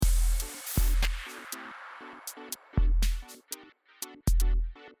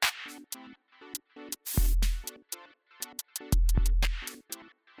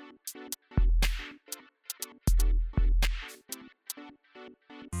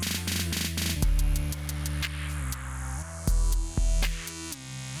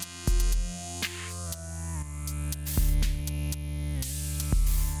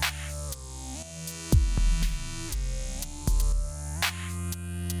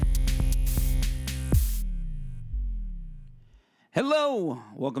Hello,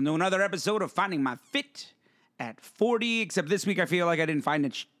 welcome to another episode of Finding My Fit at 40, except this week I feel like I didn't find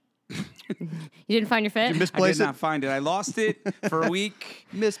it. You didn't find your fit? You I misplaced did it? not find it. I lost it for a week.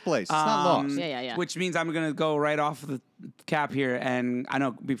 Misplaced. It's not lost. Yeah. Which means I'm going to go right off the cap here. And I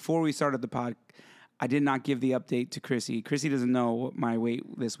know before we started the pod, I did not give the update to Chrissy. Chrissy doesn't know what my weight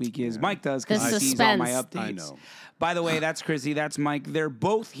this week is. Mike does because The he sees all my suspense. updates. I know. By the way, that's Chrissy. That's Mike. They're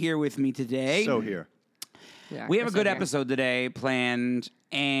both here with me today. So here. We have a good We're so here. episode today planned,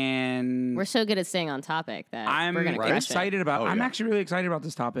 and We're so good at staying on topic that I'm we're going to crush excited it. about. Oh, I'm yeah. actually really excited about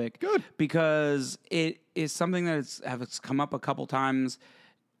this topic. Good. Because it is something that has come up a couple times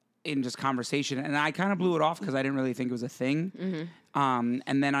in just conversation, and I kind of blew it off because I didn't really think it was a thing. Mm-hmm.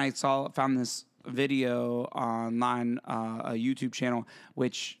 And then I found this video online, a YouTube channel,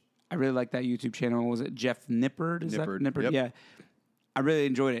 which I really like that YouTube channel. Was it Jeff Nippard? Is Nippard, that Nippard? yep. Yeah. I really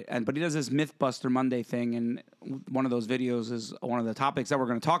enjoyed it, but he does this Mythbuster Monday thing, and one of those videos is one of the topics that we're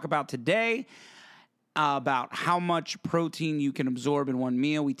going to talk about today, about how much protein you can absorb in one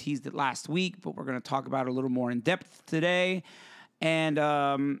meal. We teased it last week, but we're going to talk about it a little more in depth today, and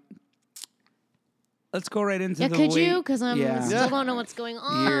let's go right into Yeah, the could weight. you? Because I'm Yeah. still don't know what's going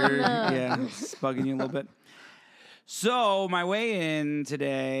on. It's bugging you a little bit. So my weigh-in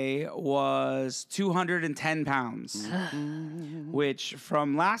today was 210 pounds, which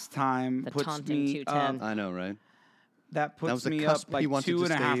from last time The puts taunting me 210. I know, right? that puts was the me cusp up like he wanted to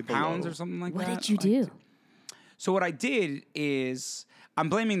 2.5 stay pounds below. or something like What that. did you do? So what I did is I'm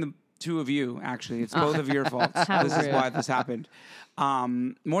blaming the two of you. Actually, it's both of your faults. How This is rude. why this happened.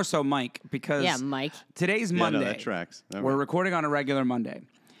 More so, Mike, because Yeah, Mike. today's Yeah, Monday. no, that tracks. All We're right. recording on a regular Monday.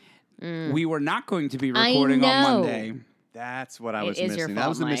 We were not going to be I recording on know. Monday. That's what I It was is your missing. fault, That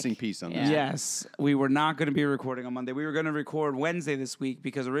was the Mike. missing piece on Yeah. this. Yes, we were not going to be recording on Monday. We were going to record Wednesday this week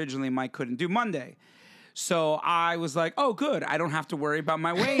because originally Mike couldn't do Monday. So I was like, oh, good. I don't have to worry about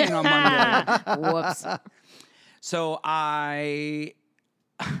my weigh-in on Monday. Whoops. So I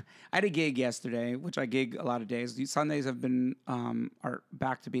had a gig yesterday, which I gig a lot of days. These Sundays have been are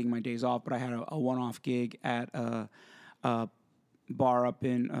back to being my days off, but I had a one-off gig at a bar up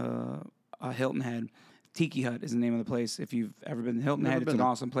in Hilton Head. Tiki Hut is the name of the place. If you've ever been to Hilton Never Head, it's been an there.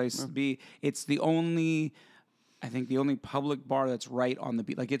 awesome place to be. It's the only public bar that's right on the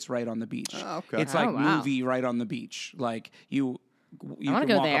beach. Like, it's right on the beach. Oh, okay. It's like Oh, wow. movie right on the beach. Like, you wanna can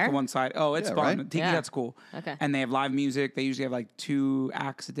go walk up there. to one side. Oh, it's Yeah, fun. right? Tiki Yeah. Hut's cool. Okay. And they have live music. They usually have like 2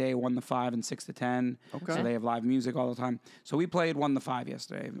 acts a day, 1 to 5 and 6 to 10. Okay. So they have live music all the time. So we played 1 to 5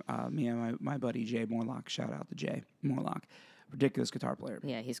 yesterday. Me and my buddy Jay Morlock. Shout out to Jay Morlock. Ridiculous guitar player.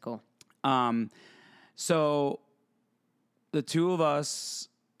 Yeah, he's cool. So the two of us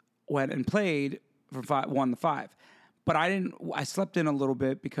went and played from 1 to 5. But I slept in a little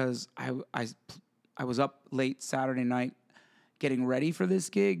bit because I was up late Saturday night getting ready for this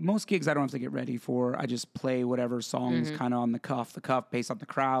gig. Most gigs I don't have to get ready for. I just play whatever songs kind of on the cuff based on the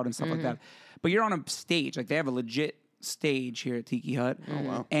crowd and stuff like that. But you're on a stage. Like, they have a legit stage here at Tiki Hut. Oh,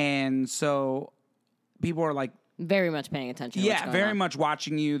 wow. And so people are like, Very much paying attention to what's yeah, going very on. much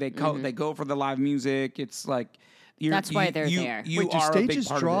watching you. They go for the live music. It's like That's why they're there. You Wait, do are a big stages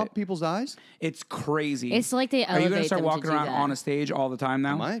part draw of it. people's eyes? It's crazy. It's like they Are you elevate gonna start them walking to do around that. on a stage all the time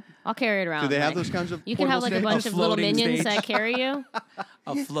now? Am I? I'll carry it around. Do they have Mike. those kinds of You can have portable like a bunch stages? of little floating minions stage. that carry you.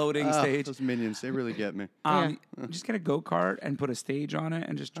 A floating stage. Those minions, they really get me. Just get a go-kart and put a stage on it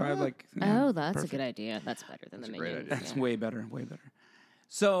and just drive like. Oh, that's a good idea. That's better than the a great minions. idea. That's way better, way better.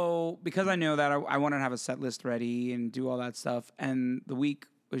 So because I know that, I wanted to have a set list ready and do all that stuff, and the week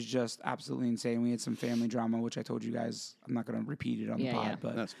was just absolutely insane. We had some family drama, which I told you guys. I'm not going to repeat it on the Yeah, pod, yeah.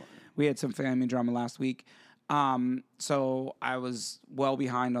 but That's fine. we had some family drama last week. So I was well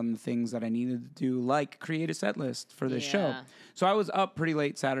behind on the things that I needed to do, like create a set list for this show. Yeah. So I was up pretty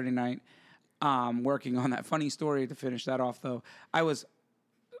late Saturday night, working on that funny story. To finish that off, though, I was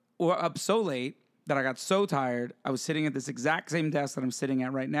up so late that I got so tired. I was sitting at this exact same desk that I'm sitting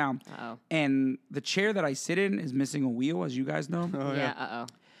at right now. Uh-oh. And the chair that I sit in is missing a wheel, as you guys know. Yeah, uh-oh.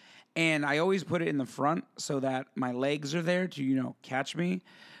 And I always put it in the front so that my legs are there to, catch me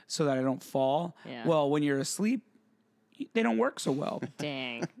so that I don't fall. Yeah. Well, when you're asleep, they don't work so well.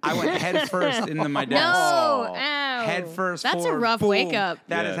 Dang. I went head first into my desk. No. Ow. Head first. That's a forward, rough boom. wake up.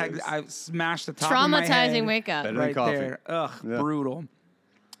 That Yeah, is. it is. I smashed the top of my head. Traumatizing wake up. Better than Right coffee. there. Ugh, Yeah. brutal.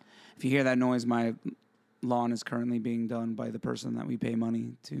 If you hear that noise, my lawn is currently being done by the person that we pay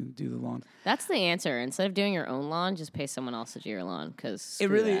money to do the lawn. That's the answer. Instead of doing your own lawn, just pay someone else to do your lawn. Because It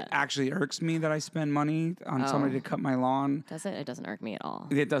really actually irks me that I spend money on somebody to cut my lawn. Does it? It doesn't irk me at all.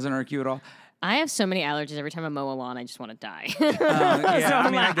 It doesn't irk you at all. I have so many allergies. Every time I mow a lawn, I just want to die. Yeah, I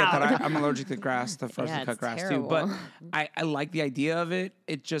mean, I get that. I'm allergic to grass, to freshly Yeah, cut it's grass terrible. too. But I like the idea of it.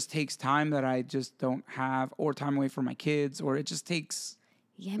 It just takes time that I just don't have, or time away from my kids, or it just takes.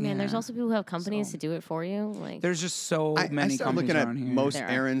 Yeah, man. There's Yeah. also people who have companies to do it for you. Like, There's just so I many started companies looking at around here. most There are.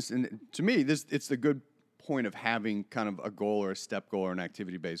 errands, and to me, it's the good point of having kind of a goal or a step goal or an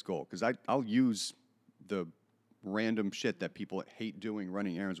activity-based goal. Because I'll use the random shit that people hate doing,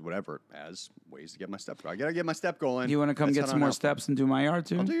 running errands, whatever, as ways to get my step goal. I gotta get my step goal in. You want to come Let's get head some on more out. steps and do my yard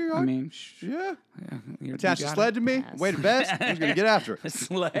too? I'll do your I yard. mean, Yeah. you Attach the got sled it. to me. Yes. Weighted vest. Who's gonna get after it?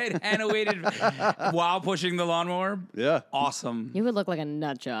 Sled and a weighted while pushing the lawnmower. Yeah. Awesome. you would look like a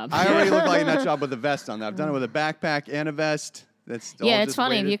nut job. I already look like a nut job with a vest on that. I've done it with a backpack and a vest. That's all Yeah, it's just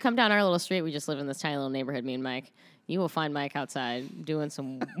funny. If weighted. you come down our little street, we just live in this tiny little neighborhood, me and Mike, you will find Mike outside doing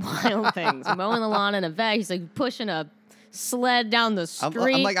some wild things. Mowing the lawn in a bag. He's like pushing a sled down the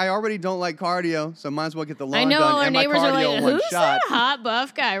street. I'm like, I already don't like cardio, so might as well get the lawn I know done our and my neighbors are cardio like, in one who's shot. that hot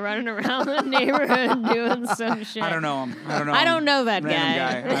buff guy running around the neighborhood doing some shit? I don't know him. I don't know that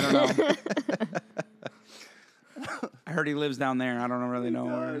Random guy. I don't know. I heard he lives down there. I don't really know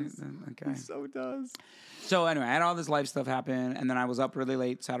where. does. Okay. So it does. So anyway, I had all this life stuff happen, and then I was up really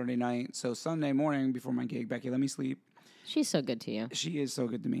late Saturday night. So Sunday morning before my gig, Becky let me sleep. She's so good to you. She is so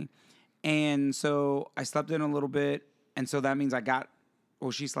good to me. And so I slept in a little bit, and so that means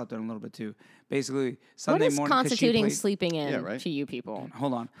she slept in a little bit too. Basically, Sunday What is morning. 'cause she constituting played- sleeping in Yeah, right. to you people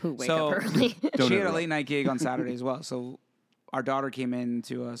Hold on. who wake So, up early? Don't she had a interrupt. late night gig on Saturday as well. So our daughter came in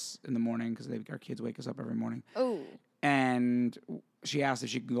to us in the morning because our kids wake us up every morning. Oh, And she asked if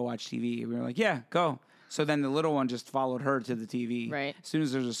she could go watch TV. We were like, yeah, go. So then the little one just followed her to the TV. Right. As soon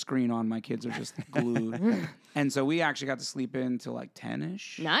as there's a screen on, my kids are just glued. And so we actually got to sleep in till like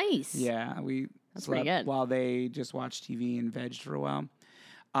 10-ish. nice. Yeah, we That's slept pretty good. while they just watched TV and vegged for a while.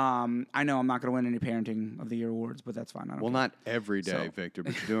 I know I'm not going to win any Parenting of the Year awards, but that's fine. I don't Well, care. not every day, So- Victor,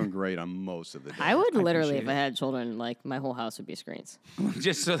 but you're doing great on most of the days. I would literally, appreciate if I had children, like my whole house would be screens.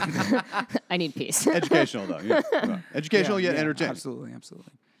 just so I need peace. Educational, though. Yeah. Educational yet entertaining. Absolutely.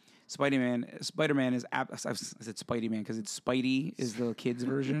 Spider-Man is I said Spidey-Man because it's Spidey is the kids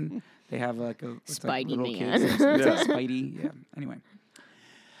version. They have like a it's like little Spidey-Man. kids. It's like Spidey. Yeah. Anyway.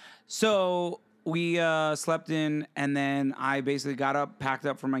 So we slept in, and then I basically got up, packed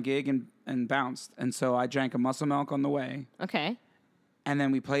up for my gig, and bounced. And so I drank a muscle milk on the way, Okay. and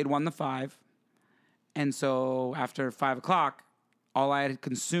then we played 1 to 5. And so after 5 o'clock, all I had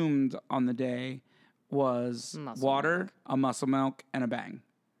consumed on the day was Muscle water, a muscle milk, and a bang.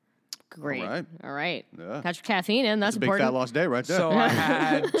 Great. right. All right. Yeah. Got your caffeine in. That's It's a big important. fat lost day right there. So I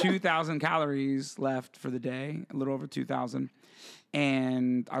had 2,000 calories left for the day, a little over 2,000.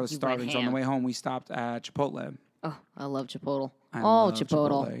 And I was You starving. went So on the ham. way home, we stopped at Chipotle. Oh, I love Chipotle. I Oh, love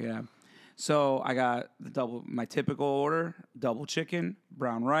Chipotle. Yeah. So I got my typical order: double chicken,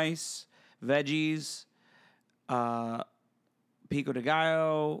 brown rice, veggies, pico de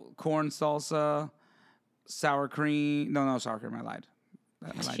gallo, corn salsa, sour cream. No, sour cream. I lied. I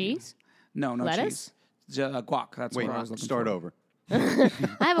lied to you. Cheese? No, Lettuce? cheese. Guac. That's Wait, what I was looking start for. over. I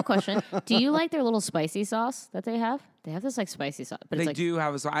have a question. Do you like their little spicy sauce that they have? They have this like spicy sauce, but They it's like do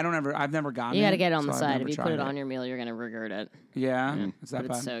have a. I've never gotten it. you got to get it on the so I've side. never If you put tried it on your meal, you're gonna regret it. Yeah, it's that But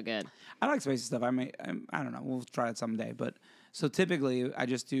bad. it's so good. I like spicy stuff. I don't know. We'll try it someday. But so typically, I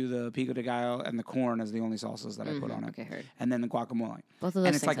just do the pico de gallo and the corn as the only sauces that I put on it. Okay, heard. And then the guacamole. Both of those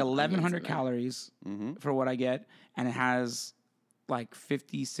and it's things like have onions 1,100 in them. calories for what I get, and it has like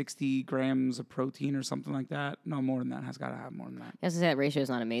 50, 60 grams of protein or something like that. No, more than that. It's got to have more than that. As I said, that ratio is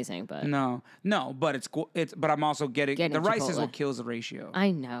not amazing, but No, but it's but I'm also getting the rice is Chipotle. what kills the ratio.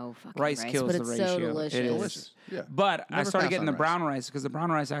 I know fucking Rice kills but the it's ratio. so It delicious. is. Delicious. Yeah. But I Never started pass getting on the brown rice because the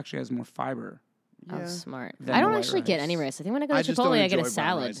brown rice actually has more fiber. Oh, smart. Than I the don't white actually get rice. any rice. I think when I go I to just don't Chipotle, I enjoy get a brown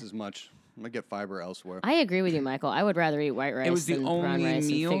salad. rice as much. I get fiber elsewhere. I agree with you, Michael. I would rather eat white rice It was the than brown only rice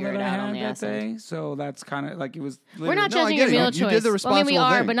meal and figure that it I out on had the that acid. day, so that's kind of like it was. We're not No, I judging get your it. meal You choice. did the Well, I mean, we responsible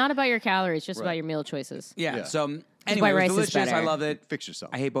are, thing. but not about your calories, just Right. about your meal choices. Yeah. Yeah. So white anyway, it rice was is delicious. I better. loved it. Fix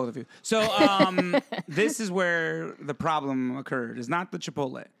yourself. I hate both of you. So this is where the problem occurred. Is not the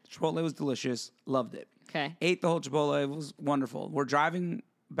Chipotle. Chipotle was delicious. Loved it. Okay. Ate the whole Chipotle. It was wonderful. We're driving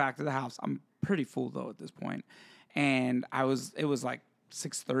back to the house. I'm pretty full though at this point. and it was like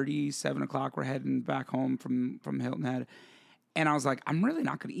 6:30, 7 o'clock. We're heading back home from Hilton Head. And I was like, I'm really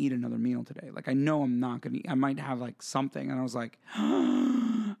not going to eat another meal today. Like, I know I'm not going to eat. I might have like something. And I was like,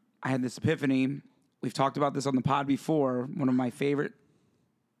 I had this epiphany. We've talked about this on the pod before. One of my favorite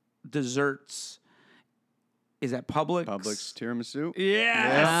desserts is at Publix. Publix tiramisu.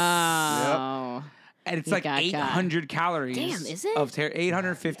 Yes. Oh. And it's You like got 800 ccalories. Damn, is it? Of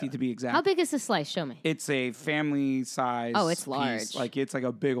 850 to be exact. How big is the slice? Show me. It's a family size. Oh, it's piece. large. Like it's like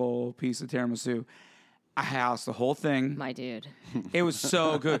a big old piece of tiramisu. I housed the whole thing. My dude. It was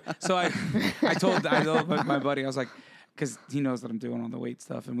so good. So I told my buddy, I was like, because he knows that I'm doing all the weight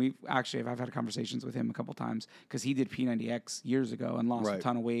stuff, and I've had conversations with him a couple times because he did P90X years ago and lost a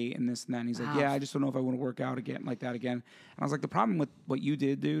ton of weight and this and that. And he's like, yeah, I just don't know if I want to work out again like that again. And I was like, the problem with what you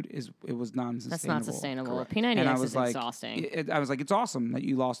did, dude, is it was non-sustainable. That's not sustainable. Correct. P90X is exhausting. I was like, it's awesome that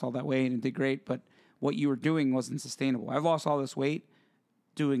you lost all that weight and did great, but what you were doing wasn't sustainable. I've lost all this weight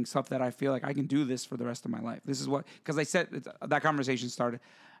doing stuff that I feel like I can do this for the rest of my life. This is what, because I said that conversation started.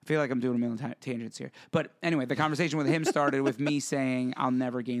 I feel like I'm doing a million tangents here. But anyway, the conversation with him started with me saying, I'll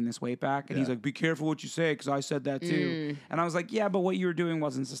never gain this weight back. And he's like, be careful what you say, because I said that too. And I was like, yeah, but what you were doing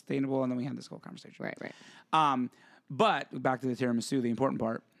wasn't sustainable. And then we had this whole conversation. Right. But back to the tiramisu, the important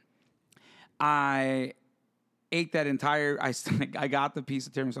part. I ate that entire, I got the piece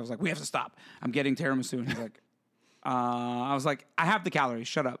of tiramisu. I was like, we have to stop. I'm getting tiramisu. And he's like, I was like, I have the calories.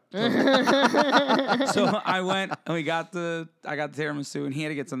 Shut up. So I went and I got the tiramisu, and he had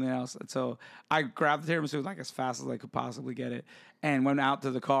to get something else. And so I grabbed the tiramisu like as fast as I could possibly get it, and went out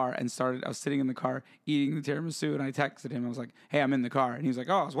to the car and started. I was sitting in the car eating the tiramisu, and I texted him. I was like, "Hey, I'm in the car," and he was like,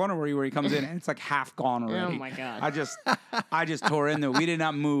 "Oh, I was wondering where he comes in," and it's like half gone already. Oh my God. I just tore in there. We did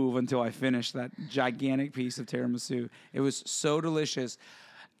not move until I finished that gigantic piece of tiramisu. It was so delicious.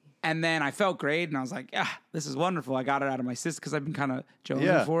 And then I felt great, and I was like, yeah, this is wonderful. I got it out of my system because I've been kind of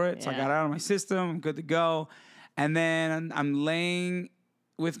jonesing for it. So I got it out of my system. I'm good to go. And then I'm laying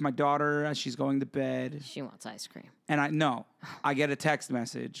with my daughter as she's going to bed. She wants ice cream. And I get a text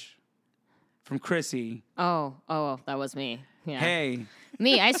message from Chrissy. Oh, that was me. Yeah. Hey.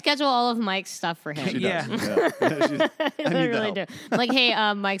 Me, I schedule all of Mike's stuff for him. She Yeah. does. I really do. I'm like,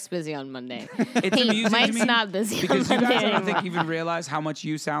 hey, Mike's busy on Monday. It's Hey, amusing Mike's to me not busy because on you guys, Monday I don't think, anymore. even realize how much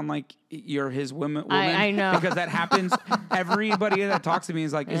you sound like you're his woman. I know. Because that happens. Everybody that talks to me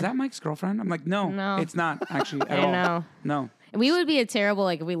is like, is that Mike's girlfriend? I'm like, no, it's not actually at all. I know. No. We would be a terrible,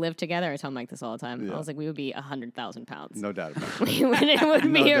 like, if we lived together. I tell Mike this all the time. Yeah. I was like, we would be 100,000 pounds. No doubt about it. It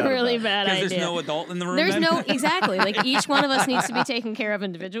would be doubt a really about it. bad idea. Because there's no adult in the room. There's then? no, exactly. Like, each one of us needs to be taken care of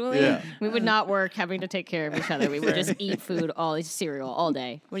individually. Yeah. We would not work having to take care of each other. We would just eat food, cereal all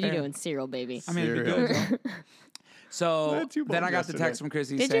day. What are you Fair. doing? Cereal, baby. I mean, it'd be Cereal. good. So had two then I got bowls the yesterday. text from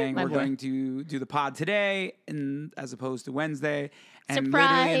Chrissy Did you? saying My we're boy. going to do the pod today, and as opposed to Wednesday. And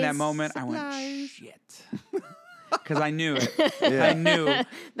literally in that Surprise. moment, I went, shit. Because I knew it. Yeah. I knew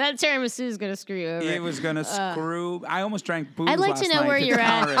That tiramisu is going to screw you over. it was going to screw. I almost drank booze I'd like to last know night where you're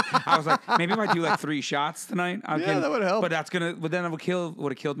counter it. I was like, maybe if I do like 3 shots tonight, that would help. But then it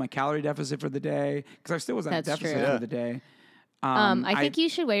would have killed my calorie deficit for the day because I still was at a That's deficit true. for Yeah. the day. I think you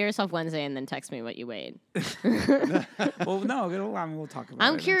should weigh yourself Wednesday and then text me what you weighed. Well, no, we'll talk about it.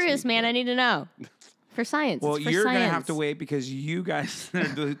 I'm next curious, week. man. I need to know. For science. Well, It's for you're science. gonna have to wait because you guys,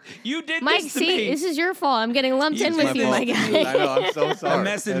 you did Mike, this to see, me. this is your fault. I'm getting lumped in It's with my you, my fault. guy. I know. I'm so The sorry.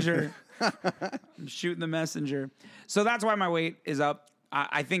 messenger. I'm shooting the messenger. So that's why my weight is up.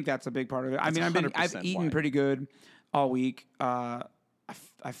 I think that's a big part of it. I mean, I've 100% eaten why. pretty good all week. I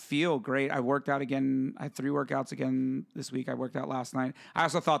feel great. I worked out again. I had 3 workouts again this week. I worked out last night. I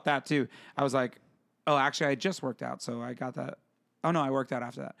also thought that too. I was like, oh, actually, I just worked out, so I got that. Oh no, I worked out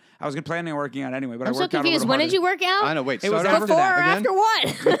after that. I was planning on working out anyway, but I'm I so worked out a confused. little When harder. did you work out? I know. Wait. It was start after over Before or again? after what?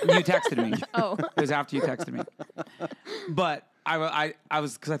 You texted me. Oh. It was after you texted me. But I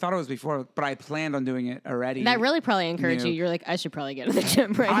was because I thought it was before, but I planned on doing it already. That really probably encouraged New. you. You're like, I should probably get to the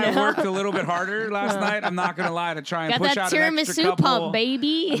gym right I now. worked a little bit harder last night. I'm not gonna lie to try and Got push that out an extra tiramisu couple, pump,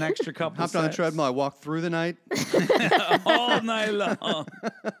 baby. an extra couple. Hopped on the sets treadmill. I walked through the night. all night long.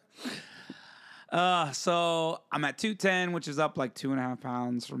 So I'm at 210, which is up like 2.5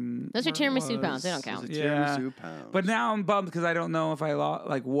 pounds from. Those are where it tiramisu pounds. They don't was. count. Those are Yeah. tiramisu pounds. But now I'm bummed because I don't know if I lost,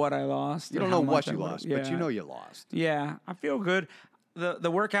 like what I lost. You or don't how know much what you I lost, yeah. but you know you lost. Yeah, I feel good. The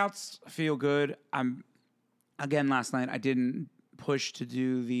workouts feel good. Again, last night I didn't push to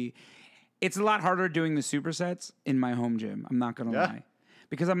do the. It's a lot harder doing the supersets in my home gym. I'm not gonna lie,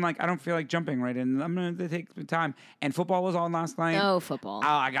 because I'm like, I don't feel like jumping right in. I'm going to take the time. And football was on last night. Oh, football. Oh,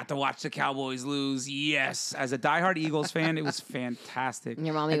 I got to watch the Cowboys lose. Yes. As a diehard Eagles fan, it was fantastic.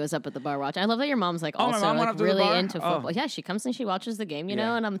 Your mommy was up at the bar watching. I love that your mom's like my also mom went like up to the really bar? into football. Oh. Yeah, she comes and she watches the game, you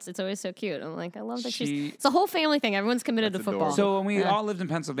know, Yeah. and it's always so cute. I'm like, I love that She- it's a whole family thing. Everyone's committed That's to football. adorable. So when we all lived in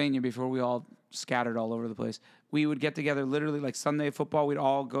Pennsylvania before we all scattered all over the place, we would get together literally like Sunday football. We'd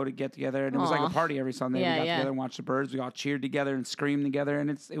all go to get together, and it was like Aw. a party every Sunday. Yeah, we got yeah. together and watched the birds. We all cheered together and screamed together, and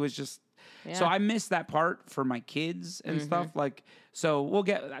it was just. So Yeah. I miss that part for my kids and stuff. Like, so we'll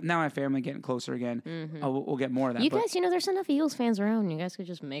get now. My family getting closer again. We'll get more of that. You but- guys, you know, there's enough Eagles fans around. You guys could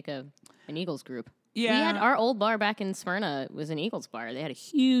just make an Eagles group. Yeah. We had our old bar back in Smyrna was an Eagles bar. They had a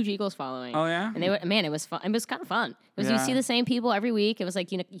huge Eagles following. Oh, yeah? And they would, man, it was fun. It was kind of fun. Because you Yeah. see the same people every week. It was like,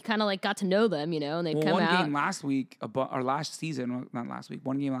 you know, you kind of like got to know them, you know, and they'd Well, come one out. game last week, or last season, well, not last week.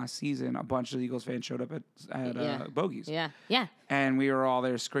 One game last season, a bunch of Eagles fans showed up at Yeah. Bogies. Yeah, yeah. And we were all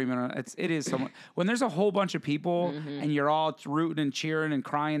there screaming. It is so much. When there's a whole bunch of people and you're all rooting and cheering and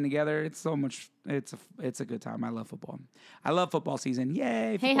crying together, it's so much. It's a good time. I love football. I love football season. Yay!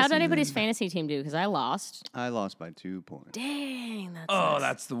 Hey, football how did season. anybody's fantasy team do? Because I lost. I lost by 2 points. Dang, that's Oh, sucks.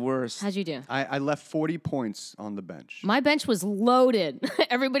 that's the worst. How'd you do? I left 40 points on the bench. My bench was loaded.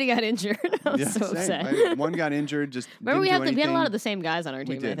 Everybody got injured. I was Yeah, so same. upset. One got injured. Just Remember, didn't we do had a lot anything. of the same guys on our We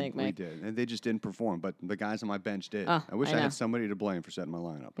team, did. I think, we Mike. did, and they just didn't perform. But the guys on my bench did. Oh, I wish I I know. had somebody to blame for setting my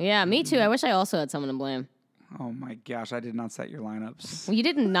lineup. Yeah, me too. I wish I also had someone to blame. Oh my gosh! I did not set your lineups. Well, you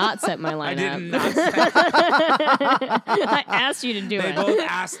did not set my lineup. I did not. Set, I asked you to do they it. both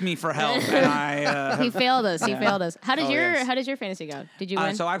asked me for help, and I. He failed us. He failed us. How did yes. How did your fantasy go? Did you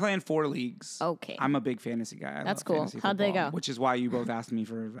win? So I play in 4 leagues. Okay. I'm a big fantasy guy. I That's love cool. fantasy How'd they football, go? Which is why you both asked me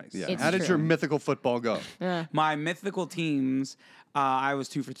for advice. Yeah. It's How did true. your mythical football go? My mythical teams, I was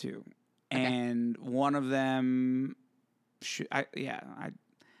 2 for 2, and one of them, I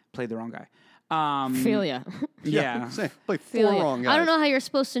played the wrong guy. Feel ya. Yeah. Say, like Feel 4 ya. wrong guys. I don't know how you're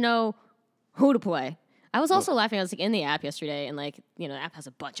supposed to know who to play. I was also laughing. I was like in the app yesterday, and like the app has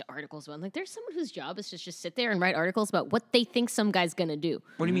a bunch of articles about. Like, there's someone whose job is just sit there and write articles about what they think some guy's gonna do.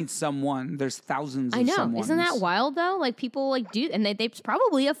 What do you mean someone? There's thousands I of know. someones. Isn't that wild though? Like people like do, and it's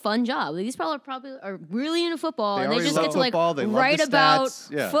probably a fun job. Like, these probably are really into football, They and they already just love get to like football, they love the write about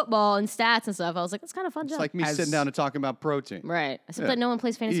stats, yeah. football and stats and stuff. I was like, that's kind of a fun It's job. like me As- sitting down and talking about protein. Right. Except Yeah. that no one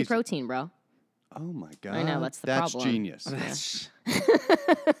plays fantasy Easy. protein, bro. Oh my god! I know, that's the That's problem. genius. That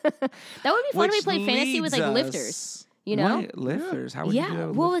would be fun if we Which played fantasy with like leads lifters. us- You know? What? Lifters? How would you do Yeah, that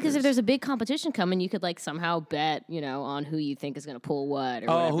with well, because if lifters? there's a big competition coming, you could like somehow bet, on who you think is going to pull what. Or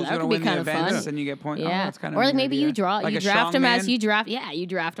Oh, whatever. who's that going to could be win the kind of events fun. and you get points? Oh, Yeah, that's kind of or a like neat maybe idea. you draw, Like you a draft him as strongman? you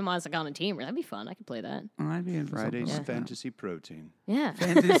draft him as like on a team. That'd be fun. I could play that. Oh, I'd be in for something Friday's like that. fantasy protein. Yeah.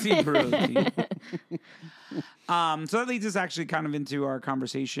 Fantasy protein. So that leads us actually kind of into our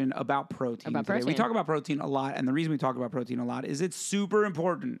conversation about protein. About today. We protein. talk about protein a lot, and the reason we talk about protein a lot is it's super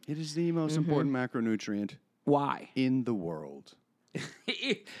important. It is the most important macronutrient Why? in the world.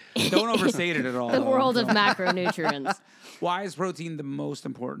 Don't overstate it at all. The world of macronutrients. Why is protein the most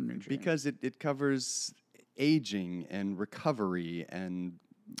important nutrient? Because it covers aging and recovery and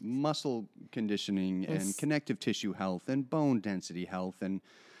muscle conditioning and Yes. connective tissue health and bone density health and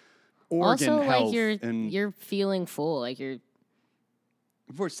organ Also, health. like and you're feeling full. Like you're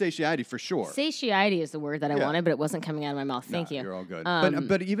for satiety, for sure. satiety is the word that I Yeah. wanted, but it wasn't coming out of my mouth. No, Thank you. You're all good. Um,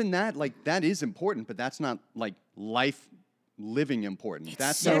 but even that, like, that is important, but that's not like life living important.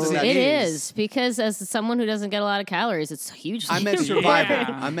 That's So Yes, something it that it is. is because as someone who doesn't get a lot of calories, it's hugely. I meant Yeah. survival.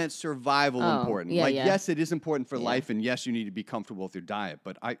 Yeah. I meant survival Oh, important. yeah, Like, yeah. yes, it is important for Yeah. life, and yes, you need to be comfortable with your diet.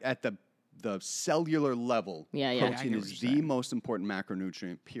 But at the cellular level, Yeah, yeah. I protein get what is you're the saying. most important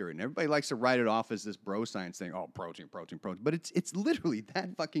macronutrient. Period. And everybody likes to write it off as this bro science thing. Oh, protein. But it's literally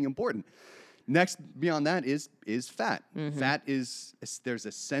that fucking important. Next, beyond that is fat. Mm-hmm. Fat there's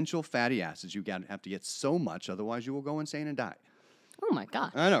essential fatty acids. You have to get so much, otherwise you will go insane and die. Oh my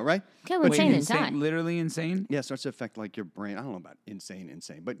god. I know, right? Go But insane and die. Literally insane? Yeah, it starts to affect like your brain. I don't know about insane,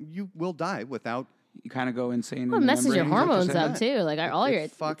 but you will die without. You kind of go insane. Well, it in the messes your membrane, is what you're hormones saying? up too. Like all your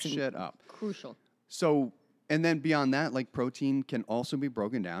It fucks it's shit up. crucial. So, and then beyond that, like protein can also be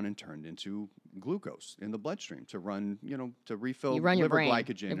broken down and turned into glucose in the bloodstream to run, to refill You run your liver brain.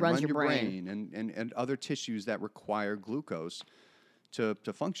 glycogen It and runs run your your brain. brain and other tissues that require glucose to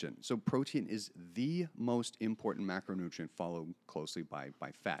function. So protein is the most important macronutrient, followed closely by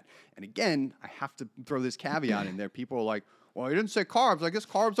fat. And again, I have to throw this caveat in there. People are like, well, you didn't say carbs. I guess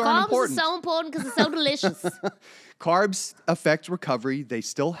carbs aren't Carbs important. is so important because it's so delicious. Carbs affect recovery. They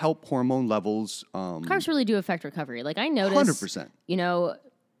still help hormone levels. Carbs really do affect recovery. Like I noticed, 100%.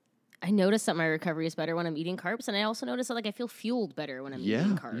 I notice that my recovery is better when I'm eating carbs, and I also notice that like I feel fueled better when I'm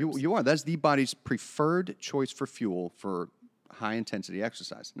eating carbs. you are. That's the body's preferred choice for fuel for high intensity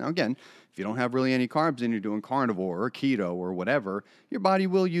exercise. Now, again, if you don't have really any carbs and you're doing carnivore or keto or whatever, your body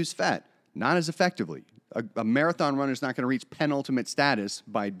will use fat, not as effectively. A marathon runner is not going to reach penultimate status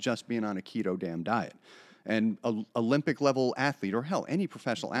by just being on a keto damn diet. And an Olympic level athlete, or hell, any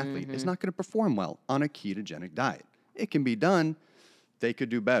professional athlete, is not going to perform well on a ketogenic diet. It can be done. They could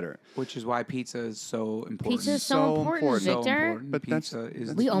do better. Which is why pizza is so important. Pizza is so important, So Victor. important. But Pizza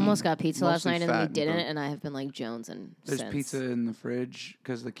is We almost got pizza last mostly night, and then fat we and didn't, protein. and I have been like jonesing There's since. pizza in the fridge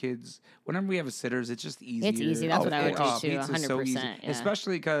because the kids, whenever we have a sitters, it's just easier. It's easy. That's what I would do too, pizza's so easy. 100%, yeah.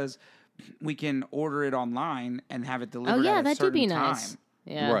 Especially because we can order it online and have it delivered Oh yeah, at a that'd certain be time. nice.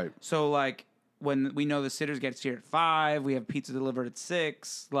 Yeah. Right. So like when we know the sitters gets here at 5, we have pizza delivered at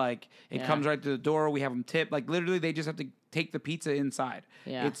 6. Like it Yeah. comes right to the door. We have them tipped. Like literally, they just have to take the pizza inside.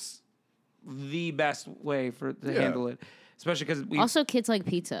 Yeah. It's the best way to Yeah. handle it, especially because we. Also, kids like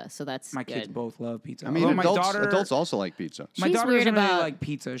pizza, so that's my good. kids both love pizza. I mean, Although adults also like pizza. My She's daughter weird doesn't really about- like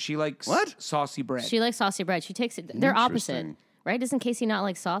pizza. She likes What? saucy bread. She likes saucy bread. She takes it. They're opposite, Interesting. right? Doesn't Casey not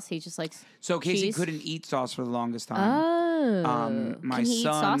like sauce? He just likes. So Casey cheese? couldn't eat sauce for the longest time. Oh. my Can he eat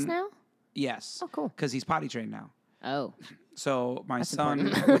sauce son- now? Yes. Oh, cool. Because he's potty trained now. Oh. So my son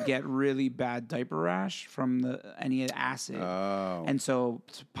important. would get really bad diaper rash from any of the acid. Oh. And so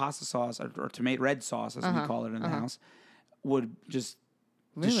pasta sauce or tomato red sauce, as we call it in the house, would just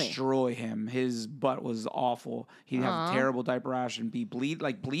Really? destroy him. His butt was awful. He'd have a terrible diaper rash and be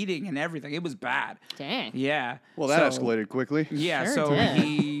bleeding and everything. It was bad. Dang. Yeah. Well, that So- escalated quickly. Yeah, Sure so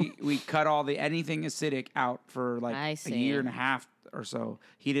did. we cut all the anything acidic out for like I a see. year and a half or so.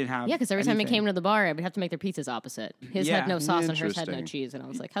 He didn't have Yeah, because every time he anything. came to the bar, I would have to make their pizzas opposite. His Yeah. had no sauce and hers had no Interesting. cheese, and I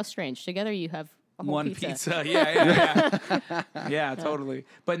was like, "How strange! Together you have a whole one pizza. Yeah. Yeah, totally.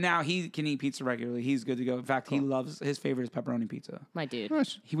 But now he can eat pizza regularly. He's good to go. In fact, he loves his favorite is pepperoni pizza. My dude.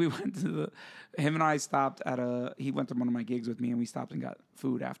 Nice. We went to him and I stopped at he went to one of my gigs with me and we stopped and got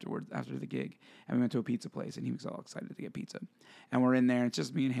food after the gig. And we went to a pizza place and he was all excited to get pizza. And we're in there and it's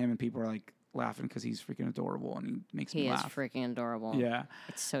just me and him and people are like laughing because he's freaking adorable and he makes He me is laugh. freaking adorable. Yeah.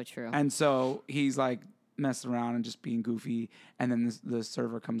 It's so true. And so he's like messing around and just being goofy. And then the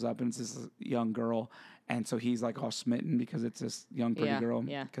server comes up and it's this young girl. And so he's like all smitten because it's this young, pretty Yeah, girl.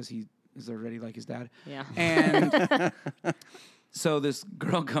 yeah. Because he is already like his dad. Yeah. And so this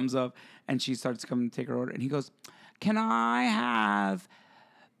girl comes up and she starts coming to take her order. And he goes, "Can I have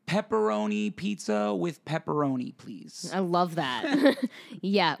pepperoni pizza with pepperoni, please?" I love that.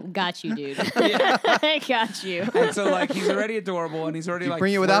 Yeah, got you, dude. I got you. And so like he's already adorable and he's already like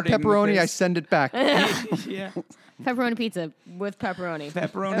Bring it without flirting with pepperoni, I this- send it back. yeah. Pepperoni pizza with pepperoni.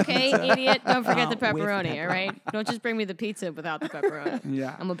 Pepperoni Okay, pizza. idiot. Don't forget the With pepperoni, all right? Don't just bring me the pizza without the pepperoni.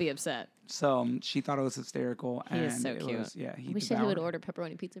 Yeah. I'm going to be upset. So she thought it was hysterical. He and is so it cute. Was, yeah, he We said he would devoured order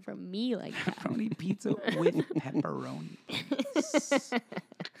pepperoni pizza from me like that. pepperoni pizza with pepperoni. please.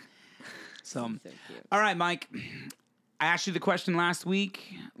 So, cute. all right, Mike. I asked you the question last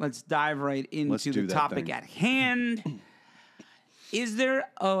week. Let's dive right Let's into do the that topic thing. at hand. Is there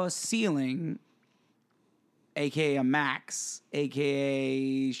a ceiling, aka a max,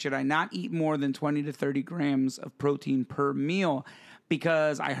 aka should I not eat more than 20 to 30 grams of protein per meal?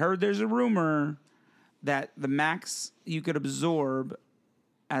 Because I heard there's a rumor that the max you could absorb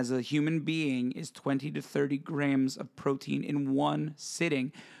as a human being is 20 to 30 grams of protein in one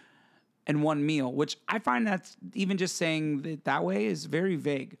sitting and one meal, which I find that's even just saying it that way is very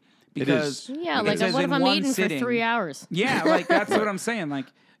vague. Because Yeah, it like says what if in I'm one eating sitting. for 3 hours? Yeah, like that's what I'm saying. Like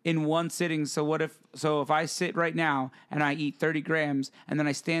in one sitting. So if I sit right now and I eat 30 grams and then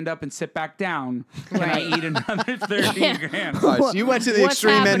I stand up and sit back down, can I eat another 30 grams? All right, so you went to the What's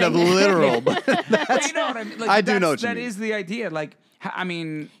extreme end of happening? literal. But But you know what I mean? Like, I do know what you That mean. is the idea. Like, I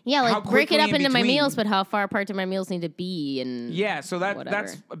mean, Yeah, how like break it quickly up in into my between- meals, but how far apart do my meals need to be? And Yeah, so that's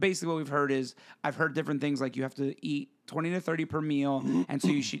whatever. basically what we've heard is I've heard different things like you have to eat 20 to 30 per meal, and so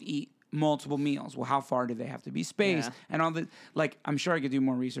you should eat multiple meals. Well, how far do they have to be spaced? Yeah. And all the like, I'm sure I could do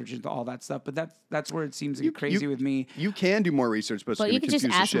more research into all that stuff, but that's where it seems to get crazy with me. you can do more research, but it's But going you to could just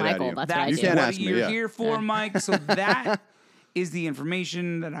confuse the ask shit out of Michael. you. That's That's what I You do. can't what ask me, you're yeah. here for, Mike. So that is the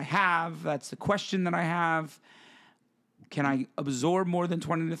information that I have. That's the question that I have. Can I absorb more than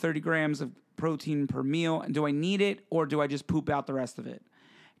 20 to 30 grams of protein per meal? And do I need it, or do I just poop out the rest of it?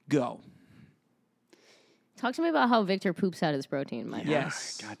 Go. Talk to me about how Victor poops out his protein, Mike.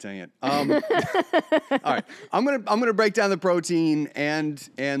 Yes. God dang it. All right, I'm gonna break down the protein and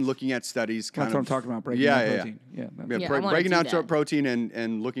looking at studies. That's what I'm talking about. Breaking yeah, down yeah, protein. Yeah. Yeah, I wanna breaking do down that. protein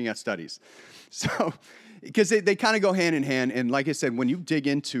and looking at studies. So, because they kind of go hand in hand, and like I said, when you dig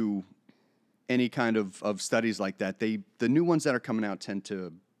into any kind of studies like that, the new ones that are coming out tend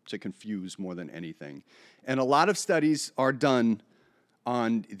to confuse more than anything. And a lot of studies are done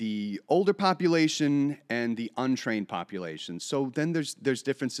on the older population and the untrained population. So then there's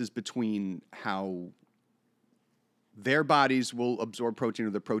differences between how their bodies will absorb protein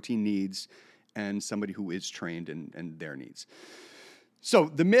or the protein needs and somebody who is trained and their needs.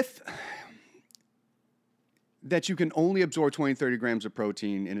 So the myth that you can only absorb 20, 30 grams of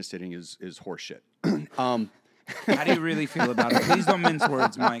protein in a sitting is horseshit. How do you really feel about it? Please don't mince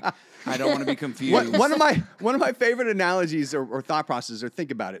words, Mike. I don't want to be confused. One of my favorite analogies or thought processes, or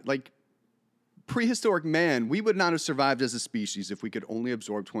think about it, like prehistoric man, we would not have survived as a species if we could only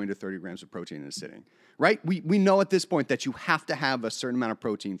absorb 20 to 30 grams of protein in a sitting, right? We know at this point that you have to have a certain amount of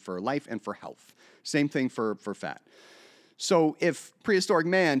protein for life and for health. Same thing for fat. So if prehistoric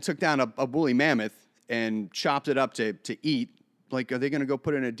man took down a woolly mammoth and chopped it up to eat, like, are they going to go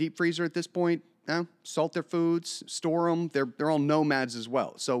put it in a deep freezer at this point? No, salt their foods, store them. They're all nomads as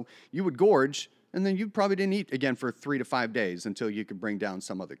well. So you would gorge, and then you probably didn't eat again for 3 to 5 days until you could bring down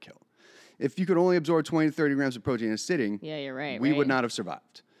some other kill. If you could only absorb 20 to 30 grams of protein in a sitting, Yeah, you're right. we would not have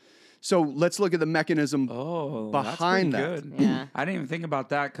survived. So let's look at the mechanism behind that. Good. Yeah. I didn't even think about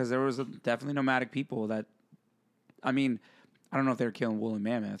that because there was definitely nomadic people that, I mean, I don't know if they were killing woolly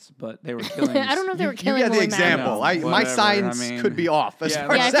mammoths, but they were killing. I don't know if they were You killing get the woolly example. mammoths. My Whatever, science I mean, could be off. As yeah,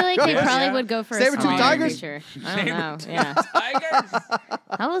 far Yeah, I as feel that like they goes. probably Yeah. would go for Saber-tooth a smaller tigers? creature. I don't know. Saber-tooth Yeah. tigers.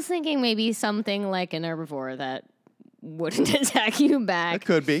 I was thinking maybe something like an herbivore that wouldn't attack you back. It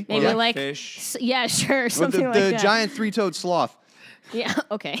could be. Maybe Yeah. like Fish. Yeah, sure, Well, something the like that. giant three-toed sloth. Yeah,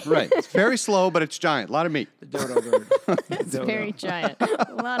 okay. Right. It's very slow, but it's giant. A lot of meat. The dodo bird. It's very giant.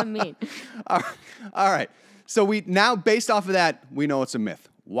 A lot of meat. All right. So we now, based off of that, we know it's a myth.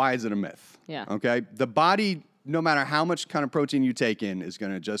 Why is it a myth? Yeah. Okay. The body, no matter how much kind of protein you take in, is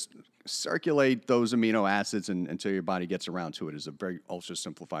going to just circulate those amino acids until your body gets around to it. Is a very ultra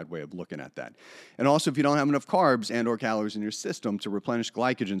simplified way of looking at that. And also, if you don't have enough carbs and or calories in your system to replenish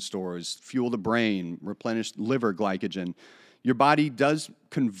glycogen stores, fuel the brain, replenish liver glycogen, your body does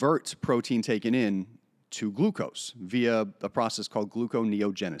convert protein taken in to glucose via a process called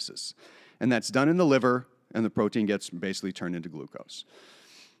gluconeogenesis. And that's done in the liver, and the protein gets basically turned into glucose.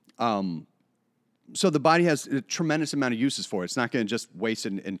 So the body has a tremendous amount of uses for it. It's not going to just waste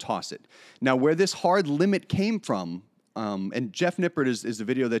it and toss it. Now, where this hard limit came from, and Jeff Nippert is the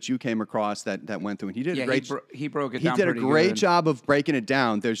video that you came across that went through, and he did a great he broke it he down. did a pretty great good. job of breaking it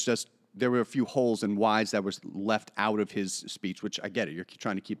down. There were a few holes and wides that was left out of his speech, which I get it. You're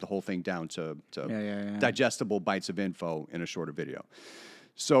trying to keep the whole thing down to digestible bites of info in a shorter video.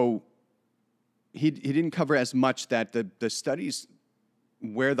 So he didn't cover as much that the studies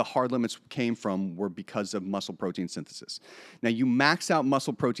where the hard limits came from were because of muscle protein synthesis. Now, you max out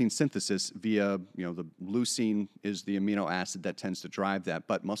muscle protein synthesis via, the leucine is the amino acid that tends to drive that,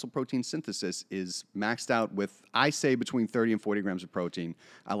 but muscle protein synthesis is maxed out with, I say, between 30 and 40 grams of protein.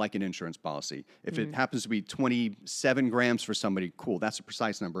 I like an insurance policy. If it happens to be 27 grams for somebody, cool, that's a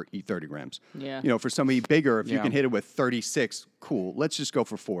precise number, eat 30 grams. Yeah. For somebody bigger, if you Yeah. can hit it with 36, cool, let's just go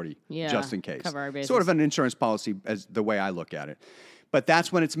for 40, Yeah, just in case. cover our bases. Sort of an insurance policy as the way I look at it. But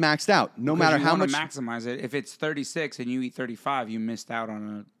that's when it's maxed out. No matter you how wanna much. maximize it. If it's 36 and you eat 35, you missed out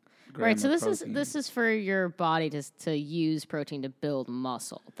on a gram Right, so of this protein. is for your body to use protein to build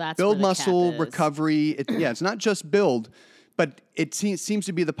muscle. That's Build where the muscle, cap is. recovery. It's not just build, but it seems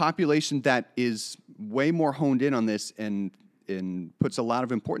to be the population that is way more honed in on this and puts a lot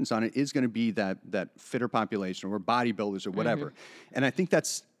of importance on it is going to be that fitter population or bodybuilders or whatever. And I think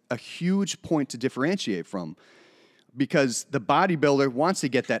that's a huge point to differentiate from. Because the bodybuilder wants to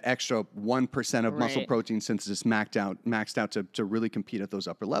get that extra 1% of muscle Right. protein synthesis maxed out to really compete at those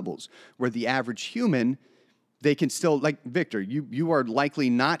upper levels. Where the average human, they can still, like Victor, you are likely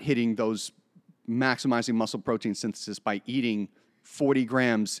not hitting those maximizing muscle protein synthesis by eating 40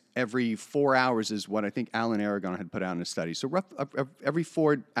 grams every 4 hours is what I think Alan Aragon had put out in a study. So every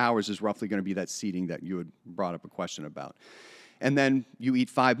 4 hours is roughly going to be that seeding that you had brought up a question about. And then you eat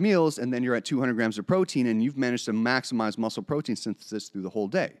 5 meals, and then you're at 200 grams of protein, and you've managed to maximize muscle protein synthesis through the whole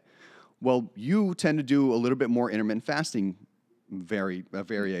day. Well, you tend to do a little bit more intermittent fasting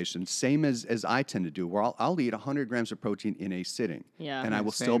variation, same as I tend to do, where I'll eat 100 grams of protein in a sitting, Yeah. and I Yeah,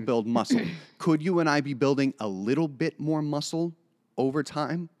 will still same. build muscle. Could you and I be building a little bit more muscle over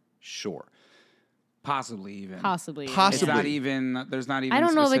time? Sure. Possibly even. Possibly. It's Possibly. not even. There's not even. I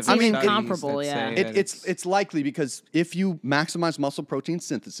don't know if it's specific even studies comparable, that yeah. say that It's likely because if you maximize muscle protein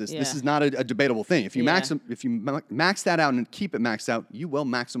synthesis, this Yeah. is not a debatable thing. If you Yeah. max that out and keep it maxed out, you will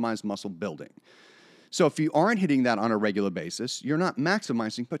maximize muscle building. So if you aren't hitting that on a regular basis, you're not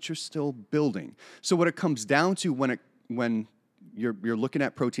maximizing, but you're still building. So what it comes down to when you're looking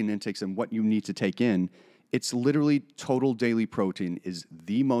at protein intakes and what you need to take in, it's literally total daily protein is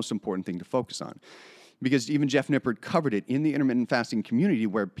the most important thing to focus on. Because even Jeff Nippard covered it in the intermittent fasting community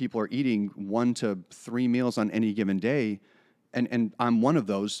where people are eating 1 to 3 meals on any given day. And I'm one of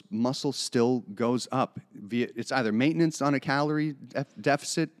those, muscle still goes up. It's either maintenance on a calorie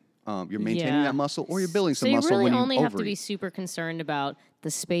deficit, you're maintaining that muscle, or you're building some muscle really when you only have to be overeat. super concerned about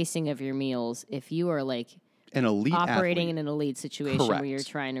the spacing of your meals if you are like An elite operating athlete. in an elite situation where you're Correct.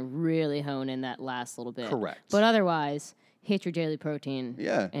 trying to really hone in that last little bit. Correct. But otherwise, hit your daily protein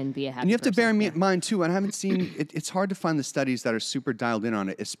and be a happy And you have to bear person. in mind, too, and I haven't seen, it's hard to find the studies that are super dialed in on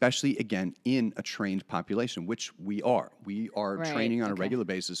it, especially, again, in a trained population, which we are. We are Right, training on a regular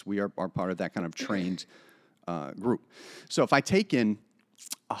basis. We are part of that kind of trained group. So if I take in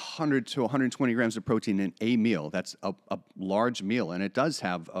 100 to 120 grams of protein in a meal, that's a large meal, and it does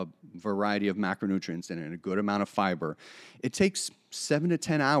have a variety of macronutrients in it and a good amount of fiber. It takes 7 to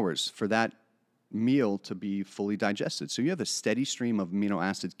 10 hours for that meal to be fully digested. So you have a steady stream of amino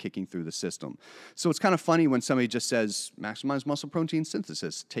acids kicking through the system. So it's kind of funny when somebody just says, maximize muscle protein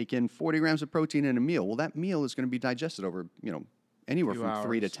synthesis, take in 40 grams of protein in a meal. Well, that meal is going to be digested over, anywhere from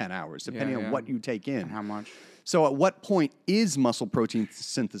 3 to 10 hours, depending on what you take in. And how much? So at what point is muscle protein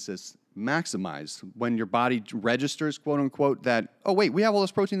synthesis maximized? When your body registers, quote unquote, that, oh, wait, we have all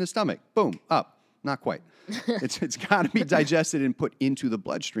this protein in the stomach. Boom, up. Not quite. It's got to be digested and put into the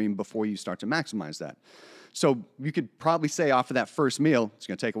bloodstream before you start to maximize that. So you could probably say off of that first meal, it's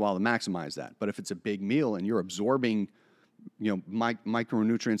going to take a while to maximize that. But if it's a big meal and you're absorbing,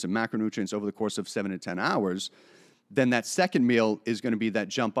 micronutrients and macronutrients over the course of 7 to 10 hours, then that second meal is going to be that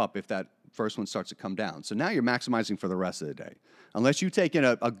jump up if that first one starts to come down. So now you're maximizing for the rest of the day. Unless you take in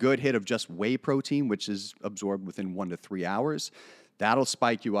a good hit of just whey protein, which is absorbed within 1 to 3 hours, that'll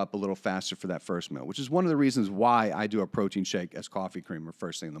spike you up a little faster for that first meal, which is one of the reasons why I do a protein shake as coffee creamer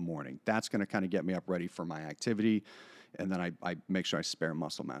first thing in the morning. That's going to kind of get me up ready for my activity, and then I make sure I spare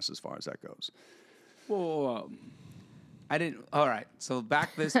muscle mass as far as that goes. Whoa. I didn't. All right. So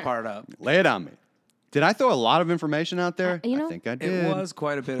back this part up. Lay it on me. Did I throw a lot of information out there? I think I did. It was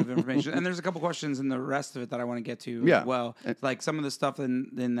quite a bit of information. And there's a couple questions in the rest of it that I want to get to as well. Like some of the stuff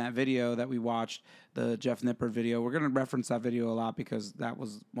in that video that we watched, the Jeff Nippard video. We're going to reference that video a lot because that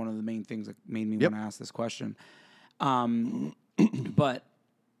was one of the main things that made me want to ask this question. But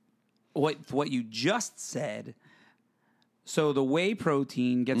what you just said, so the whey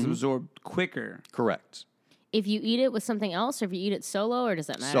protein gets absorbed quicker. Correct. If you eat it with something else, or if you eat it solo, or does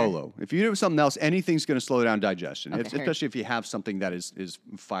that matter? Solo. If you eat it with something else, anything's going to slow down digestion, Okay, especially if you have something that is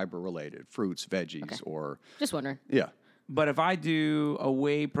fiber related, fruits, veggies, or Just wondering. yeah. But if I do a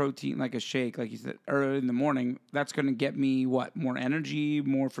whey protein, like a shake, like you said, early in the morning, that's going to get me what? More energy,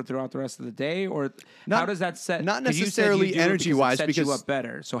 more for throughout the rest of the day? Or how does that set? Not 'cause you said necessarily you do it energy-wise, it sets because you up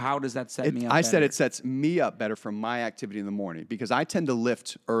better. So how does that set me up I said better? it sets me up better for my activity in the morning because I tend to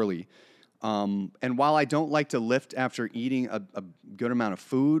lift early. And while I don't like to lift after eating a good amount of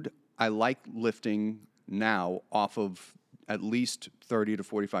food, I like lifting now off of at least 30 to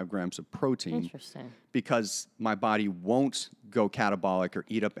 45 grams of protein. Interesting. Because my body won't go catabolic or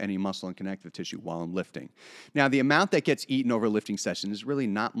eat up any muscle and connective tissue while I'm lifting. Now, the amount that gets eaten over a lifting session is really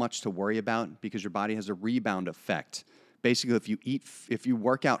not much to worry about because your body has a rebound effect. Basically, if you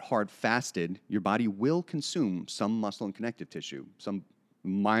work out hard fasted, your body will consume some muscle and connective tissue, some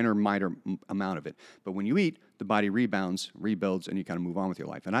minor amount of it. But when you eat, the body rebounds, rebuilds, and you kind of move on with your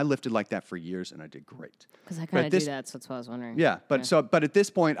life. And I lifted like that for years, and I did great. Because I kind of do that, so that's what I was wondering. Yeah, but at this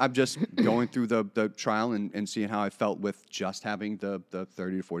point, I'm just going through the trial and seeing how I felt with just having the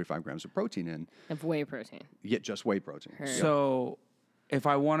 30 to 45 grams of protein in. Of whey protein. Yeah, just whey protein. So if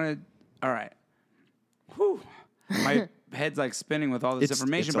I wanted, all right. Whew. My head's like spinning with all this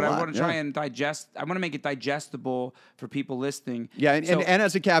information, but I want to try and digest. I want to make it digestible for people listening. Yeah, and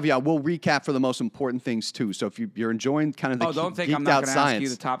as a caveat, we'll recap for the most important things too. So if you're enjoying kind of the don't think geeked I'm not out going to ask science, you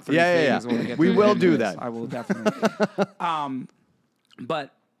the top 3 things. When we get we to will the do end of that. this. I will definitely.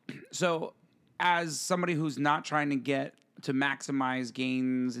 But so as somebody who's not trying to get to maximize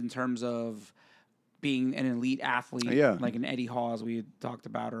gains in terms of being an elite athlete, like an Eddie Hall, as we had talked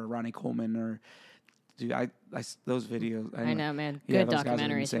about, or Ronnie Coleman, or dude, those videos. I know, man. Good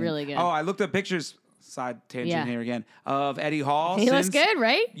documentaries, really good. Oh, I looked up pictures. Side tangent here again of Eddie Hall. He looks good,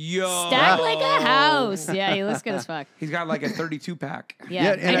 right? Yo, stacked like a house. Yeah, he looks good as fuck. He's got like a 32 pack.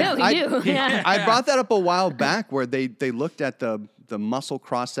 Yeah, I know he do. Yeah. I brought that up a while back where they looked at the muscle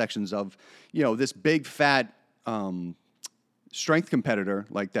cross sections of this big fat strength competitor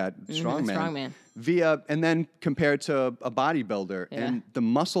like that, strongman, and then compared to a bodybuilder, and the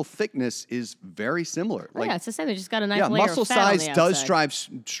muscle thickness is very similar. Yeah, it's the same. They just got a nice layer muscle of fat on size the does outside. drive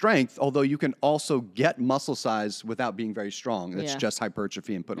strength, although you can also get muscle size without being very strong. That's just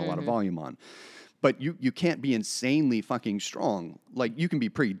hypertrophy and putting a lot of volume on. But you can't be insanely fucking strong. Like, you can be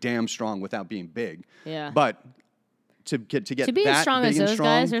pretty damn strong without being big. Yeah. But to get be as that strong big as and those strong,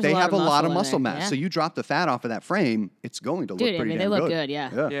 guys, there's they a lot have of a lot of muscle muscle in there. mass. Yeah. So you drop the fat off of that frame, it's going to look Dude, I pretty mean, damn they look good. good,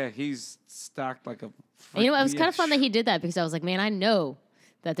 yeah. Yeah, he's stacked like a. And it was kind of fun that he did that because I was like, man, I know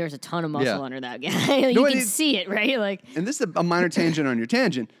that there's a ton of muscle Yeah. under that guy. You No, can it- see it, right? Like, And this is a minor tangent on your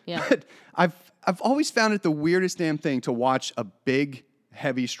tangent. Yeah. But I've always found it the weirdest damn thing to watch a big,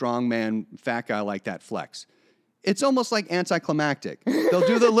 heavy, strong man, fat guy like that flex. It's almost like anticlimactic. They'll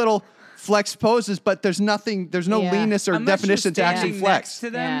do the little flex poses, but there's no leanness or Unless definition to you're actually standing flex. next to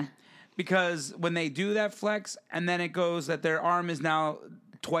them, Yeah. because when they do that flex, and then it goes that their arm is now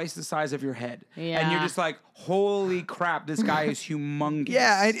twice the size of your head, and you're Yeah. just like, holy crap, this guy is humongous.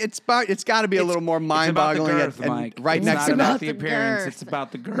 Yeah, it's got to be a little more mind-boggling. It's about the girth, and Mike. right It's next not to about that, the the appearance. girth. It's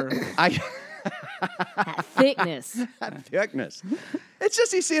about the girth. that thickness. thickness. It's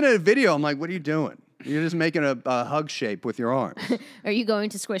just you see it in a video. I'm like, what are you doing? You're just making a hug shape with your arms. Are you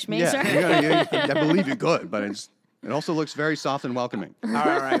going to squish me, sir? Yeah, I believe you're good, but it also looks very soft and welcoming. All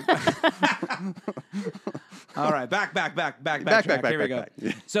right. All right. Back. Here we go. back.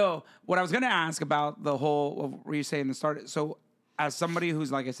 Yeah. So what I was going to ask about the whole, what were you saying in the start? So as somebody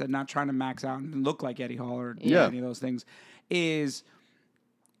who's, like I said, not trying to max out and look like Eddie Hall or Yeah. any of those things, is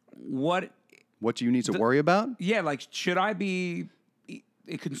what do you need to worry about? Yeah, like, should I be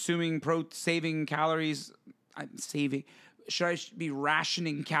consuming saving calories? Should I be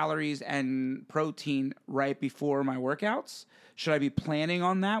rationing calories and protein right before my workouts? Should I be planning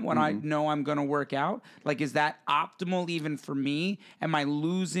on that when I know I'm going to work out? Like, is that optimal even for me? Am I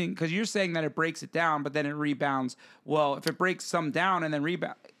losing? Because you're saying that it breaks it down, but then it rebounds. Well, if it breaks some down and then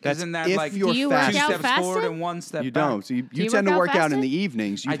rebound, isn't that if like you're Do you fast. work two out steps forward fasted? and one step You back? don't. So you you tend to work work out out in the fasted?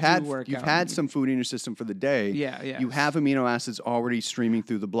 evenings. I do work You've out. had some food in your system for the day. Yeah, yeah. You have amino acids already streaming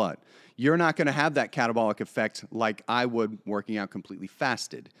through the blood. You're not going to have that catabolic effect like I would working out completely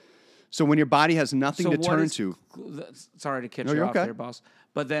fasted. So when your body has nothing to what turn is- to, Sorry to catch No, you you're off okay. there, boss.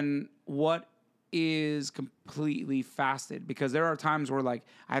 But then what is completely fasted? Because there are times where, like,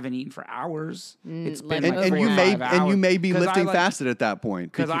 I haven't eaten for hours. It's been like like and 4 you or may 5 hours. and you may be 'Cause I, lifting like, fasted at that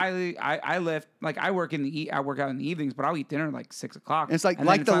point. Because I lift, like, I work out in the evenings, but I'll eat dinner like 6 o'clock. And it's like and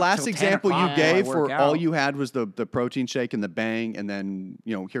then the not last till 10 example you o'clock till I gave work where all out. you had was the protein shake and the bang, and then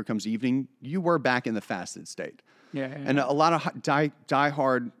here comes evening. You were back in the fasted state. Yeah. And a lot of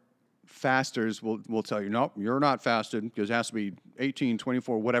diehard fasters will tell you, nope, you're not fasted because it has to be 18,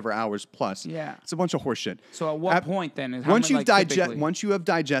 24, whatever hours plus. Yeah. It's a bunch of horseshit. So at what point then? Is how Once many, once you have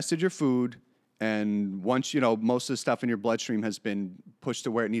digested your food, and once most of the stuff in your bloodstream has been pushed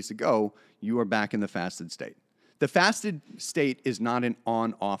to where it needs to go, you are back in the fasted state. The fasted state is not an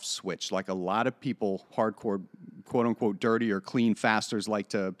on-off switch like a lot of people, hardcore, quote-unquote, dirty or clean fasters like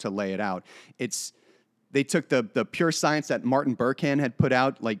to lay it out. They took the pure science that Martin Burkhan had put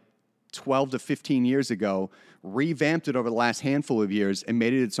out like 12 to 15 years ago, revamped it over the last handful of years, and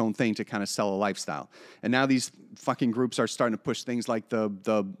made it its own thing to kind of sell a lifestyle. And now these fucking groups are starting to push things like the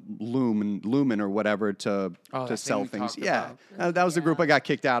Lumen or whatever to that thing sell we things. talked Yeah, about. that was the group I got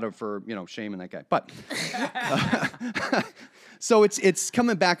kicked out of for shaming that guy. But so it's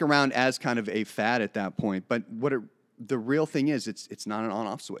coming back around as kind of a fad at that point. But the real thing is, it's not an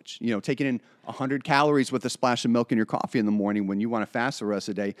on-off switch. Taking in 100 calories with a splash of milk in your coffee in the morning when you want to fast the rest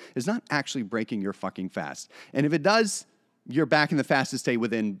of the day is not actually breaking your fucking fast. And if it does, you're back in the fasted state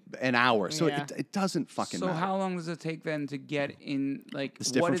within an hour. So Yeah. it doesn't fucking So matter. how long does it take then to get in? Like, It's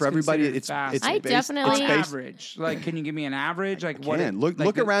what different is for everybody. considered It's fast? I based, definitely- it's on based, average. Like, can you give me an average? Like, what? can.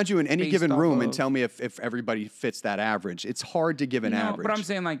 Look around you in any given room and tell me if everybody fits that average. It's hard to give an average. But I'm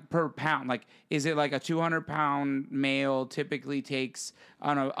saying, like, per pound. Like, is it like a 200-pound male typily takes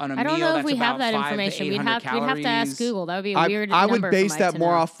on a I don't meal know if that's we have about that 500 to information. We'd 800 have to ask calories? Google. That would be a weird I number would base for Mike that to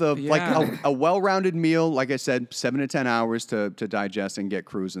more know. off the Yeah. like a well-rounded meal, like I said, 7 to 10 hours to digest and get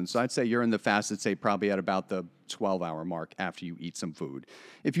cruising. So I'd say you're in the fasted state probably at about the 12-hour mark after you eat some food.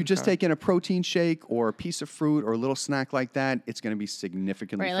 If you just take in a protein shake or a piece of fruit or a little snack like that, it's going to be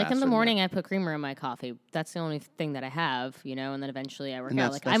significantly Right, faster. like in the than morning, that. I put creamer in my coffee. That's the only thing that I have, and then eventually I work And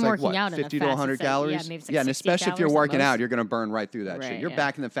out. that's Like I'm working what, out 50 in a to 100 fasted calories. State. Yeah, maybe it's like and 60 especially if you're calories at working out, most. you're going to burn right through that shit. Right, You're yeah.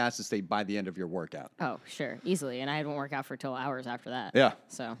 back in the fasted state by the end of your workout. Oh, sure, easily, and I don't work out for till hours after that. Yeah.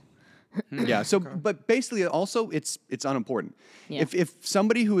 So, Yeah. So, but basically, also, it's unimportant. Yeah. If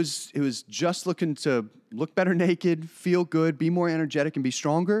somebody who is just looking to look better naked, feel good, be more energetic, and be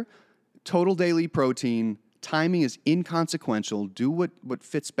stronger, total daily protein. Timing is inconsequential. Do what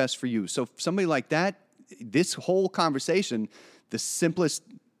fits best for you. So, if somebody like that, this whole conversation, the simplest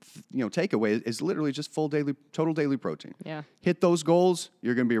takeaway is literally just total daily protein. Yeah. Hit those goals,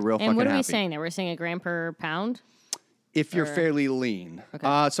 you're going to be real fucking And what are we happy. saying there? We're saying a gram per pound? If you're fairly lean.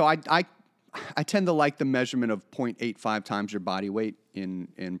 Okay. So I tend to like the measurement of 0.85 times your body weight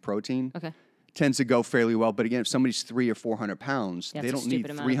in protein. Okay. Tends to go fairly well. But again, if somebody's 300 or 400 pounds, Yeah, they it's a don't need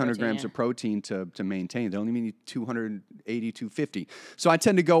stupid amount of 300 protein, grams yeah. of protein to maintain. They only need 280, 250. So I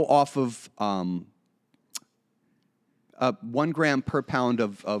tend to go off of 1 gram per pound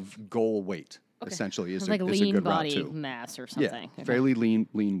of goal weight, essentially, is like a lean good route body too. mass or Yeah, something. Okay. fairly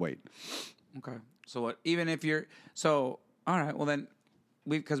lean weight. Okay. So what? Even if you're all right. Well then,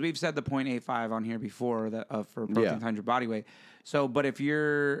 because we've said the 0.85 on here before that for protein times your body weight. So, but if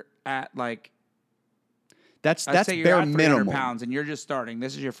you're at like, That's let's say you're bare at 300 minimum. pounds and you're just starting.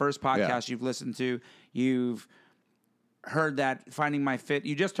 This is your first podcast you've listened to. You've heard that Finding My Fit.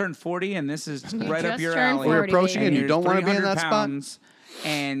 You just turned 40, and this is right up just your turned alley. We're 40, approaching, and you you're don't want to be in 300 that spot. pounds,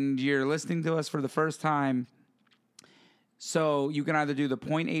 and you're listening to us for the first time. So you can either do the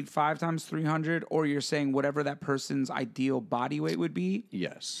 0.85 times 300, or you're saying whatever that person's ideal body weight would be.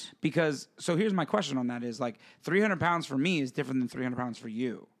 Yes. Because, so here's my question on that is like 300 pounds for me is different than 300 pounds for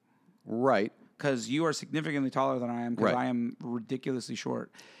you. Right. Because you are significantly taller than I am, because Right. I am ridiculously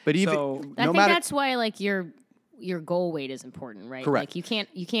short. But even So, I no think matter that's why like your goal weight is important, right? Correct. Like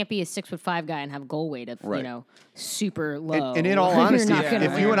you can't be a 6'5" guy and have goal weight of Right. super low. and in all You're honesty, not gonna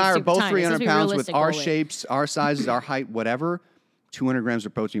if win. you and I are Super both tiny. It's 300 supposed to be pounds with realistic our goal weight. shapes, our sizes, our height, whatever, 200 grams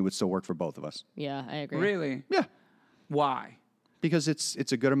of protein would still work for both of us. Yeah, I agree. really? Yeah. Why? Because it's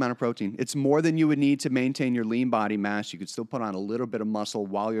a good amount of protein. It's more than you would need to maintain your lean body mass. You could still put on a little bit of muscle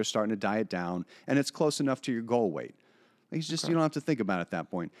while you're starting to diet down, and it's close enough to your goal weight. It's just you don't have to think about it at that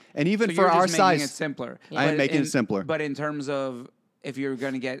point. And even So for you're our just making size, it simpler. I am But making it simpler. But in terms of if you're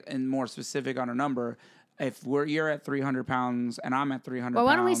going to get in more specific on a number, if you're at 300 pounds and I'm at 300 Well,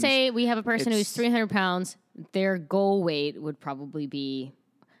 why don't we pounds, say we have a person who's it's- 300 pounds, their goal weight would probably be,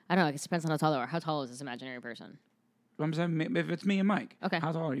 I don't know, it depends on how tall they are. How tall is this imaginary person? I'm saying if it's me and Mike. Okay.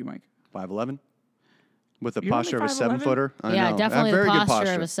 How tall are you, Mike? 5'11", with the You're only posture of a 5'11"? 7-footer. I Yeah, know. definitely Very the good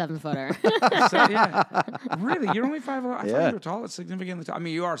posture of posture. a 7-footer. So, yeah. Really? You're only 5'11"? I thought Yeah. you were tall. It's significantly tall. I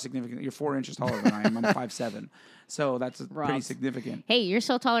mean, you are significant. You're 4 inches taller than I am. I'm 5'7". So that's pretty Rob. significant. Hey, you're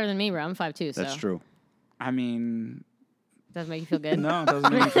still taller than me, bro. I'm 5'2", so That's true. I mean, doesn't make you feel good. no, it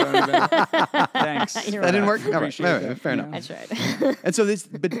doesn't make me feel any better. Thanks. You're That didn't right. work. All right, Appreciate all right, that. fair Yeah. enough. That's right. And so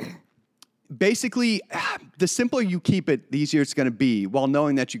but basically, the simpler you keep it, the easier it's going to be, while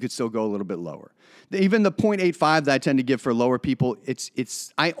knowing that you could still go a little bit lower. Even the 0.85 that I tend to give for lower people,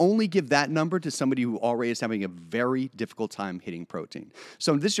 I only give that number to somebody who already is having a very difficult time hitting protein.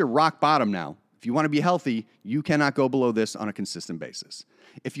 So this is your rock bottom now. If you want to be healthy, you cannot go below this on a consistent basis.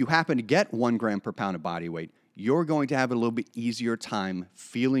 If you happen to get 1 gram per pound of body weight, you're going to have a little bit easier time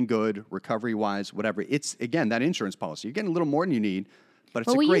feeling good, recovery-wise, whatever. It's, again, that insurance policy. You're getting a little more than you need, but it's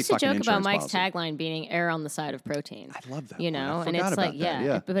Well, a we great used to fucking joke about insurance Mike's policy. tagline being "err on the side of protein." I love that You one. I know, and forgot it's like, about that,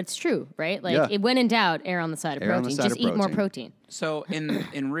 yeah. but it's true, right? Like, Yeah. when in doubt, err on the side of Err on the protein. side Just of eat more protein. protein. So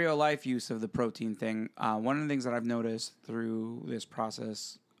in real life use of the protein thing, one of the things that I've noticed through this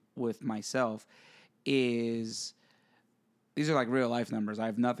process with myself is these are like real life numbers. I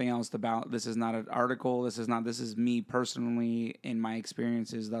have nothing else to balance. This is not an article. This is me personally in my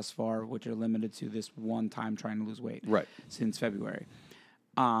experiences thus far, which are limited to this one time trying to lose weight. Right. Since February.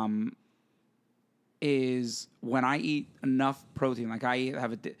 Is when I eat enough protein, like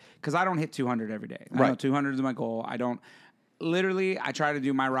because I don't hit 200 every day. I know Right. 200 is my goal. I try to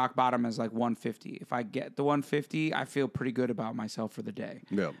do my rock bottom as like 150. If I get the 150, I feel pretty good about myself for the day.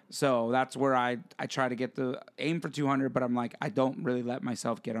 Yeah. So that's where I try to aim for 200, but I'm like, I don't really let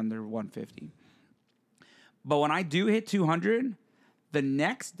myself get under 150. But when I do hit 200, the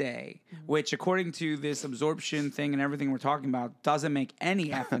next day, which according to this absorption thing and everything we're talking about doesn't make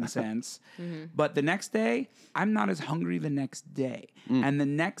any effing sense, but the next day, I'm not as hungry the next day. And the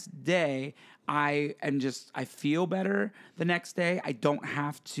next day, I feel better the next day. I don't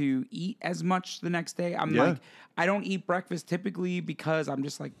have to eat as much the next day. I don't eat breakfast typically because I'm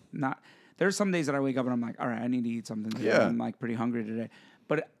just like not. There's some days that I wake up and I'm like, all right, I need to eat something today. Yeah. I'm like pretty hungry today.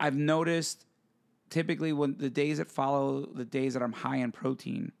 But I've noticed typically when the days that follow the days that I'm high in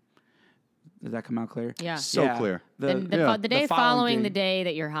protein, did that come out clear? Yeah. So clear. The day the following following day- the day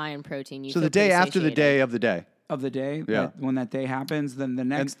that you're high in protein, you So feel the day pretty after the satiated. day of the day. of the day. Yeah. When that day happens, then the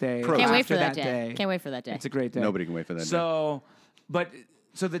next day, protein. Can't wait after for that day. Can't wait for that day. It's a great day. Nobody can wait for that day.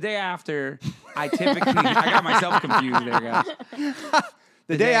 So the day after, I typically I got myself confused there, guys.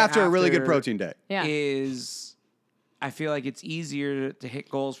 The day after a really good protein day. Yeah. Is I feel like it's easier to hit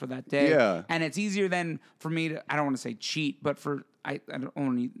goals for that day. Yeah. And it's easier then for me to, I don't want to say cheat, but I don't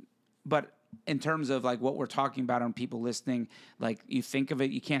only, but in terms of like what we're talking about on people listening, like you think of it,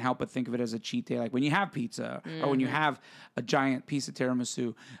 you can't help but think of it as a cheat day. Like when you have pizza or when you have a giant piece of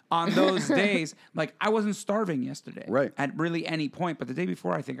tiramisu on those days, like I wasn't starving yesterday. Right. At really any point, but the day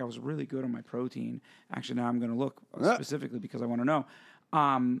before, I think I was really good on my protein. Actually, now I'm going to look specifically because I want to know.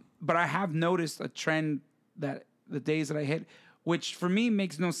 But I have noticed a trend that the days that I hit, which for me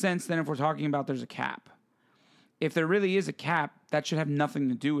makes no sense then if we're talking about there's a cap. If there really is a cap, that should have nothing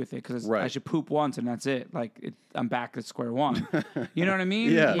to do with it because I should poop once and that's it. Like I'm back at square one. You know what I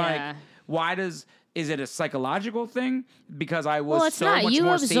mean? Yeah. Like why is it a psychological thing? Because I was it's so not. much You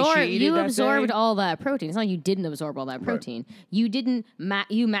more absorbed. satiated You that absorbed day. all that protein. It's not like you didn't absorb all that protein. You didn't. He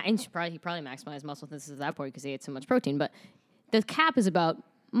probably maximized muscle synthesis at that point because he ate so much protein. But the cap is about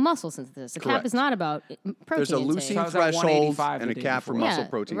muscle synthesis. The cap Correct. is not about protein There's a intake. leucine So I was at threshold 185 and the a day cap for before. muscle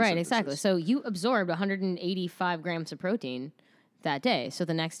protein Right, synthesis. exactly. So you absorbed 185 grams of protein that day. So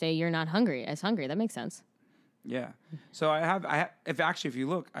the next day you're not hungry. That makes sense. Yeah. So I have if you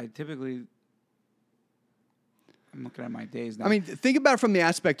look, I'm looking at my days now. I mean, think about it from the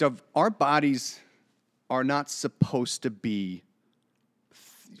aspect of our bodies are not supposed to be,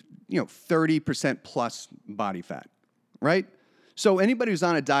 30% plus body fat, right? So anybody who's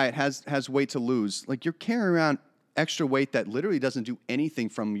on a diet has weight to lose. Like you're carrying around extra weight that literally doesn't do anything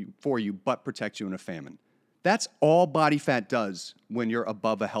for you but protect you in a famine. That's all body fat does when you're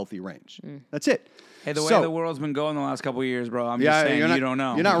above a healthy range. That's it. Hey, the way the world's been going the last couple of years, bro, I'm just saying you're not, you don't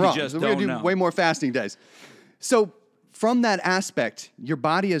know. You're not You wrong. just We're don't gonna do know. way more fasting days. So from that aspect, your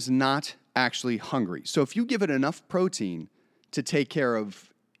body is not actually hungry. So if you give it enough protein to take care of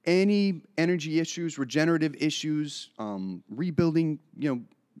any energy issues, regenerative issues, rebuilding,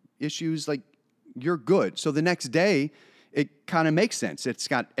 issues, like you're good. So the next day, it kind of makes sense. It's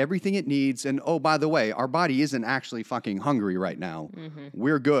got everything it needs. And oh, by the way, our body isn't actually fucking hungry right now.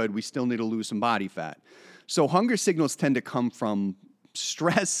 We're good. We still need to lose some body fat. So hunger signals tend to come from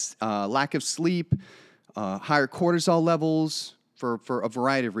stress, lack of sleep, higher cortisol levels for a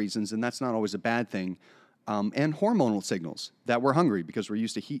variety of reasons. And that's not always a bad thing. And hormonal signals that we're hungry because we're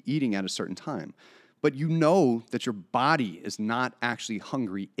used to eating at a certain time. But you know that your body is not actually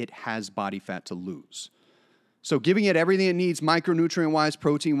hungry. It has body fat to lose. So giving it everything it needs, micronutrient-wise,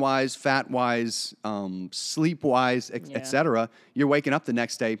 protein-wise, fat-wise, sleep-wise, et cetera, you're waking up the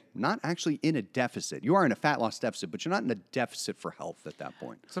next day not actually in a deficit. You are in a fat loss deficit, but you're not in a deficit for health at that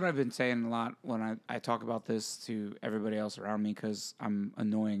point. That's what I've been saying a lot when I talk about this to everybody else around me because I'm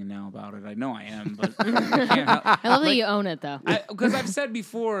annoying now about it. I know I am, but I can't help. I love that you own it, though. Because I've said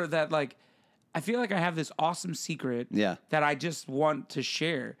before that, like, I feel like I have this awesome secret that I just want to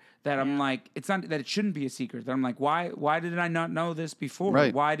share. That I'm like, it's not that it shouldn't be a secret. That I'm like, why did I not know this before?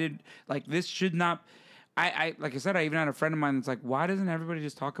 Right. Why did this should not? I like I said, I even had a friend of mine that's like, why doesn't everybody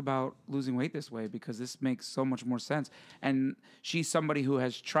just talk about losing weight this way? Because this makes so much more sense. And she's somebody who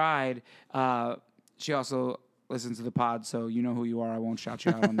has tried. She also listens to the pod, so you know who you are. I won't shout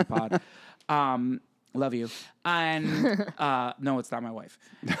you out on the pod. Love you. And no, it's not my wife.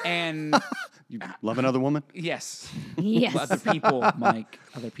 And You love another woman? yes. Yes. Other people, Mike.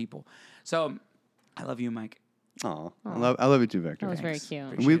 Other people. So I love you, Mike. Oh, I love you too, Victor. That was very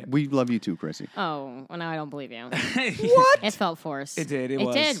Thanks. cute. We love you too, Chrissy. Oh, well, now I don't believe you. What? It felt forced. It did. It It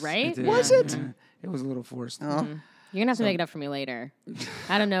was. did, right? did. Was it? Yeah. It was a little forced. You're gonna have to make it up for me later.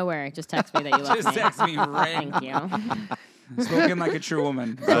 Out of nowhere, just text me that you love Just me. text me right. Thank you. Spoken like a true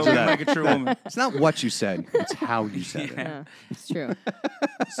woman. Spoken that. like a true woman. It's not what you said; it's how you said it. Yeah, it's true.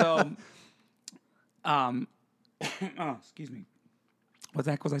 So, oh, excuse me. What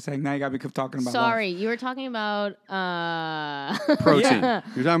the heck was I saying? Now you got me talking about. Sorry, you were talking about. Protein. Yeah.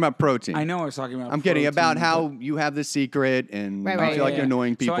 You're talking about protein. I know I was talking about. I'm kidding protein, about but- how you have the secret and Right, you right, feel like yeah. you're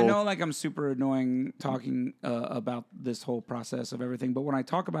annoying people. So I know, like, I'm super annoying talking about this whole process of everything. But when I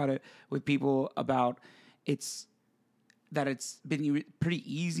talk about it with people about it's been pretty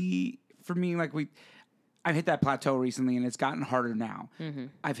easy for me. Like I've hit that plateau recently, and it's gotten harder now.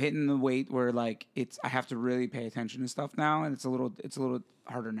 I've hit in the weight where like I have to really pay attention to stuff now, and it's a little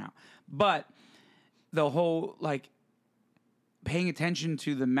harder now. But the whole like paying attention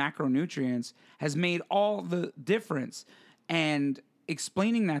to the macronutrients has made all the difference. And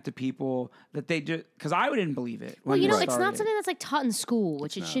explaining that to people that they just because I didn't believe it. Well, when you know, it it's not started. something that's like taught in school,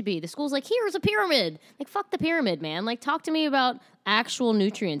 which it should be. The school's like, here's a pyramid. Like, fuck the pyramid, man. Like, talk to me about actual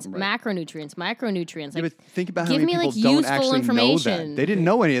nutrients, macronutrients, micronutrients. Yeah, Like, but think about how give many me people like don't useful actually know information. that. They didn't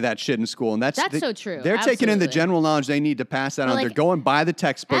know any of that shit in school, and That's so true. They're taking in the Absolutely. general knowledge they need to pass that on. like, They're going by the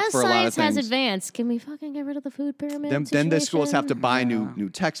textbook As for a lot of science has things. advanced, can we fucking get rid of the food pyramid? Then the schools have to situation? buy new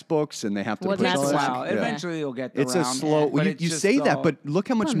textbooks, and they have to Well, push that's all Takes a that. why. while. Yeah. Eventually, you'll get the It's a round, slow. but You it's you just say that, all- but look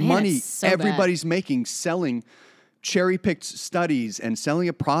how much Oh, man, money it's so bad. everybody's making selling cherry-picked studies and selling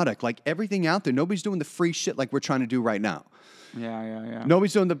a product. Like everything out there, nobody's doing the free shit like we're trying to do right now. yeah.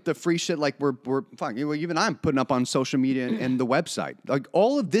 Nobody's doing the free shit like we're fine. Even I'm putting up on social media and the website. Like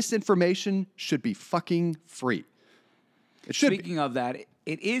all of this information should be fucking free. It should be. Speaking of that,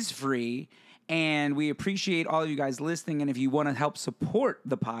 it is free, and we appreciate all of you guys listening. And if you want to help support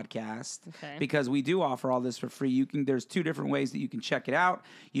the podcast, Okay. because we do offer all this for free, you can. There's two different ways that you can check it out.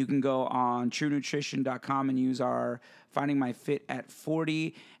 You can go on TrueNutrition.com and use our Finding My Fit at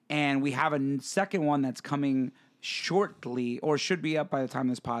 40, and we have a second one that's coming shortly, or should be up by the time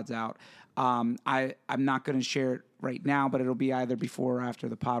this pod's out. I'm not going to share it right now, but it'll be either before or after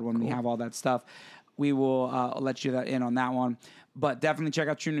the pod when we have all that stuff. We will let you in on that one. But definitely check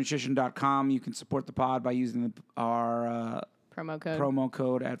out TrueNutrition.com. You can support the pod by using our promo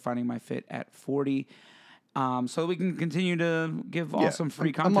code at Finding My Fit at 40. So that we can continue to give awesome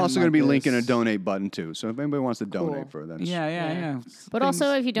free content. I'm also like going to be this. linking a donate button too. So if anybody wants to donate for that, Yeah. But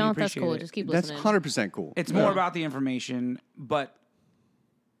also, if you don't, that's cool. Just keep that's listening. 100% cool. It's more about the information, but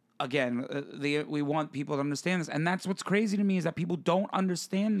again, we want people to understand this, and that's what's crazy to me is that people don't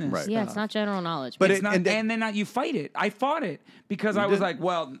understand this. Right. Yeah, stuff. it's not general knowledge. But man. It's not, and then you fight it. I fought it because I was did. like,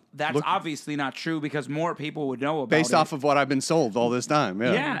 well, that's obviously not true because more people would know about based it. off of what I've been sold all this time.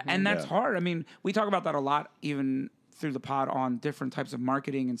 Yeah, Yeah, and that's hard. I mean, we talk about that a lot, even through the pod on different types of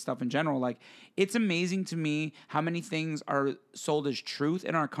marketing and stuff in general. Like, it's amazing to me how many things are sold as truth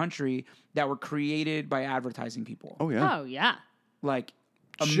in our country that were created by advertising people. Oh yeah. Oh yeah. Like,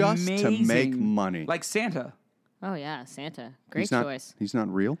 Just to amazing. make money. Like Santa. Oh yeah. Santa. Great he's not, choice. He's not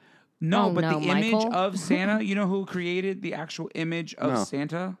real. No, Oh, but no, the image Michael? of Santa, you know who created the actual image of No.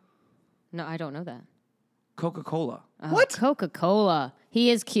 Santa? No, I don't know that. Coca-Cola. What? Coca-Cola.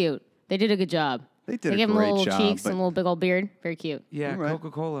 He is cute. They did a good job. They did a gave him great little job, cheeks but- and a little big old beard. Very cute. Yeah, All right.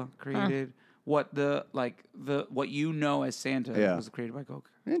 Coca-Cola created what what you know as Santa Yeah. was created by Coke.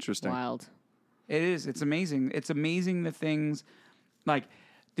 Interesting. Wild. It is. It's amazing. It's amazing the things like.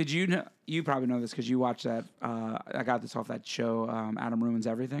 Did you know? You probably know this because you watched that. I got this off that show, Adam Ruins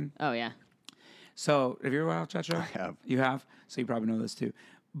Everything. Oh yeah. So, have you ever watched that show? I have. You have? So, you probably know this too.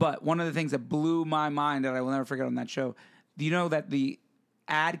 But one of the things that blew my mind that I will never forget on that show, do you know that the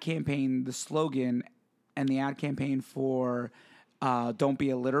ad campaign, the slogan, and the ad campaign for Don't Be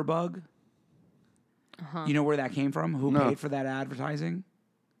a Litter Bug, you know where that came from? Who No. paid for that advertising?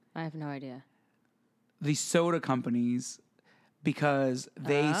 I have no idea. The soda companies, because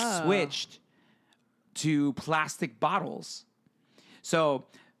they switched to plastic bottles. So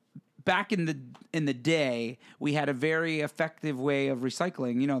back in the day, we had a very effective way of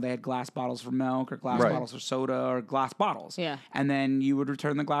recycling. You know, they had glass bottles for milk or glass Right. bottles for soda or glass bottles. Yeah. And then you would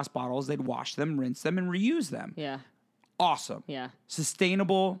return the glass bottles, they'd wash them, rinse them, and reuse them. Yeah. Awesome. Yeah.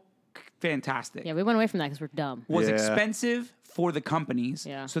 Sustainable, fantastic. Yeah. We went away from that because we're dumb. Was Yeah. expensive for the companies.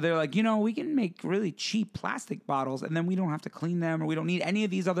 Yeah. So they're like, we can make really cheap plastic bottles and then we don't have to clean them or we don't need any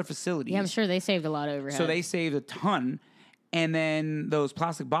of these other facilities. Yeah, I'm sure they saved a lot of overhead. So they saved a ton. And then those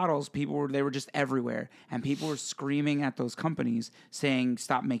plastic bottles, they were just everywhere. And people were screaming at those companies saying,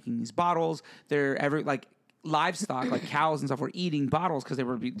 stop making these bottles. They're livestock, like cows and stuff, were eating bottles because they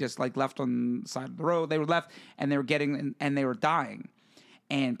were just like left on the side of the road. They were left and they were and they were dying.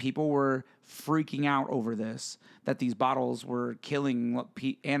 And people were freaking out over this, that these bottles were killing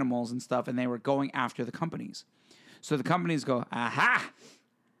animals and stuff, and they were going after the companies. So the companies go, aha,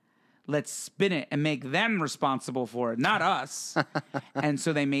 let's spin it and make them responsible for it, not us. And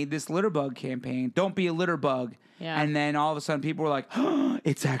so they made this litter bug campaign, don't be a litter bug. Yeah. And then all of a sudden people were like,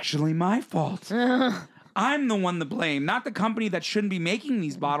 it's actually my fault. I'm the one to blame, not the company that shouldn't be making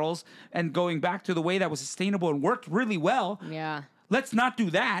these bottles and going back to the way that was sustainable and worked really well. Yeah. Let's not do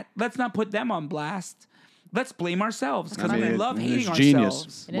that. Let's not put them on blast. Let's blame ourselves because we love it's hating genius.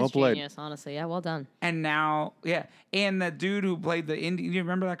 ourselves. It Well is played. genius, honestly. Yeah, well done. And now, yeah. And the dude who played the Indian, you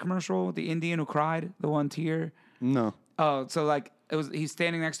remember that commercial? The Indian who cried, the one tear? No. Oh, so like he's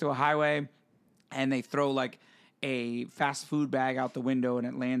standing next to a highway and they throw like a fast food bag out the window and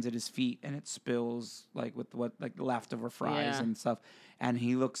it lands at his feet and it spills like with like leftover fries Yeah. and stuff. And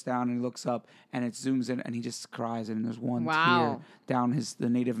he looks down and he looks up and it zooms in and he just cries and there's one Wow. tear down the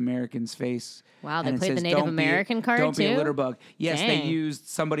Native American's face. Wow, they And it played the says, Native "Don't be a- American card Don't be a too? litter bug." Yes, they Dang. used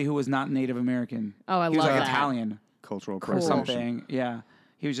somebody who was not Native American. Oh, I he was love like that. Italian Cultural or appropriation. something. Yeah.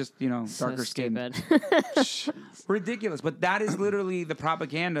 He was just, darker So skinned. stupid. Ridiculous. But that is literally the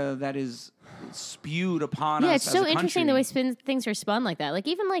propaganda that is spewed upon us. Yeah, it's as so a interesting the way country. things are spun like that. Like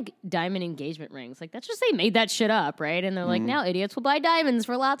even like diamond engagement rings, like that's just they made that shit up, right? And they're like, now idiots will buy diamonds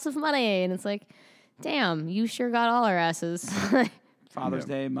for lots of money, and it's like, damn, you sure got all our asses. Father's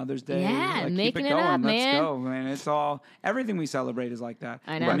Day, Mother's Day. Yeah, like, making keep it it going. up, Let's man. go, man. It's all everything we celebrate is like that.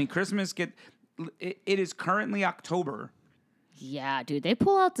 I know. I mean, Christmas it is currently October. Yeah, dude, they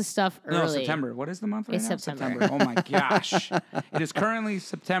pull out the stuff early. No, September. What is the month right It's now? September. Oh my gosh. It is currently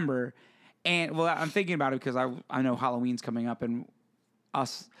September. And well, I'm thinking about it because I know Halloween's coming up and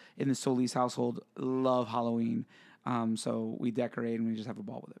us in the Solis household love Halloween. So we decorate and we just have a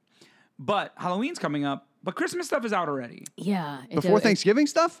ball with it. But Halloween's coming up, but Christmas stuff is out already. Yeah, Before Thanksgiving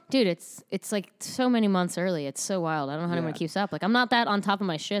stuff? dude, it's like so many months early. It's so wild. I don't know how anyone Yeah. keeps up. Like I'm not that on top of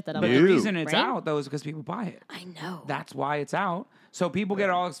my shit that I'm. But like, the Ew. reason it's Right? out though is because people buy it. I know. That's why it's out. So people get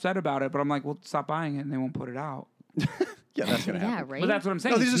all upset about it, but I'm like, well, stop buying it and they won't put it out. Yeah, that's going to yeah, happen. right. But that's what I'm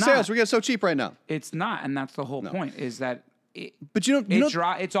saying. No, these are It's sales. not. We get so cheap right now. It's not, and that's the whole point. Is that But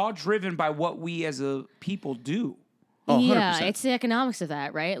it's all driven by what we as a people do. Oh, 100%. yeah, it's the economics of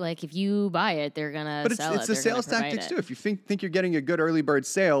that, right? Like if you buy it, they're gonna But sell it's it. the They're gonna sales provide tactics it. too. If you think you're getting a good early bird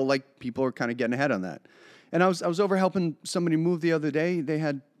sale, like people are kind of getting ahead on that. And I was over helping somebody move the other day. They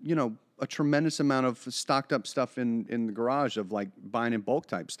had a tremendous amount of stocked up stuff in the garage of like buying in bulk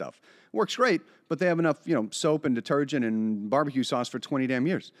type stuff. Works great, but they have enough soap and detergent and barbecue sauce for 20 damn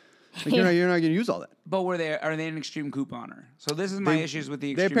years. Like, you're not going to use all that. But are they an extreme couponer? So this is my issues with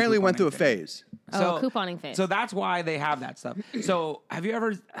the They extreme apparently went couponing through a thing. phase. Couponing phase. So that's why they have that stuff. So have you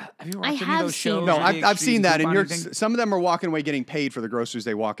ever watched any of have those seen shows? that. No, with the I've seen extreme that, and couponing thing? some of them are walking away getting paid for the groceries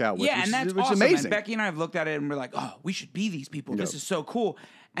they walk out with. Yeah, which, and that's which awesome. is amazing. And Becky and I have looked at it and we're like, oh, we should be these people. This Yeah. is so cool.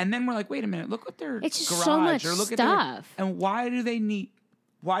 And then we're like, wait a minute, look at their It's just garage so much or look stuff. At and why do they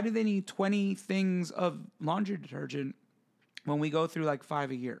need 20 things of laundry detergent when we go through like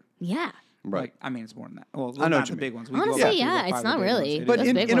 5 a year? Yeah. Right. Like, I mean, it's more than that. Well, I know not what the you big mean. ones. We go Honestly, back through yeah, the it's 5 not big really. ones. It But is. Those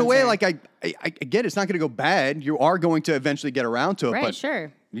in big a ones way, are- like I get it's not going to go bad. You are going to eventually get around to it. Right, but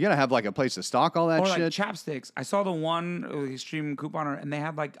sure. You got to have like a place to stock all that Or like shit. chapsticks. I saw the one extreme couponer, and they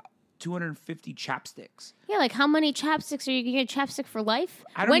had like 250 chapsticks. Yeah, like how many chapsticks are you gonna get chapstick for life?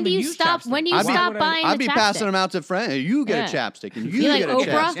 I don't When do even you use stop? chapstick. When do you I'd be- stop buying I'd the be chapstick? passing them out to friends. You get a Yeah. chapstick, and you Be like get a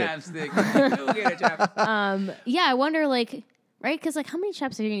Oprah? chapstick. Chapstick. You get a chapstick. Yeah, I wonder, like, right? Because like, how many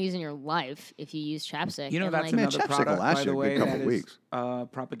chapsticks are you gonna use in your life if you use chapstick? You know, And, that's like, Man, another chapstick will product, last by you the a good way, couple that is weeks.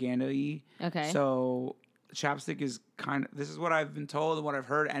 propaganda-y. Okay. So chapstick is kind of, this is what I've been told and what I've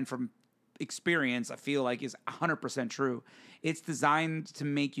heard, and from experience, I feel like is 100% true. It's designed to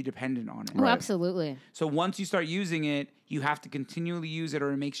make you dependent on it. Oh, Right. absolutely. So once you start using it, you have to continually use it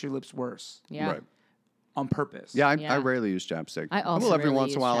or it makes your lips worse Yeah. Right. on purpose. Yeah, I Yeah. rarely use chapstick. I also will every rarely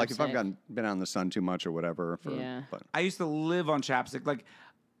once in a use while, like if I've chapstick. been out in the sun too much or whatever. Yeah. But I used to live on chapstick. Like,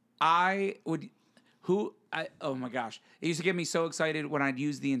 oh my gosh. It used to get me so excited when I'd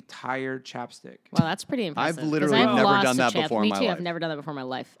use the entire chapstick. Wow, that's pretty impressive. 'cause literally I've never lost done a that chap- before in Me my too. life. I've never done that before in my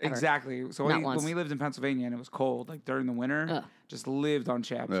life. Ever. Exactly. So Not when once. we lived in Pennsylvania and it was cold, like during the winter, Ugh. just lived on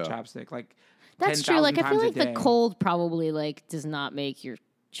Yeah. chapstick. Like, That's true. 10,000 Like I feel times a like the day. cold probably like does not make your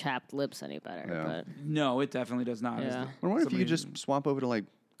chapped lips any better. Yeah. But No, it definitely does not. Yeah. I wonder if you could Somebody- just swap over to like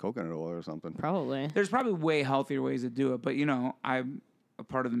coconut oil or something. probably. There's probably way healthier ways to do it, but I'm a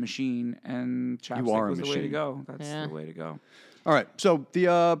part of the machine, and chapstick are a was the way to machine. go. That's Yeah. the way to go. All right, so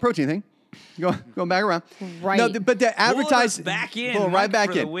the protein thing. Going back around. Right. No, but the advertising back in, right Mike, back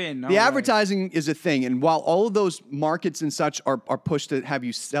for the in. win. The All right. advertising is a thing, and while all of those markets and such are pushed to have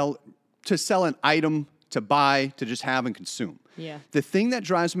you sell an item to buy to just have and consume. Yeah. The thing that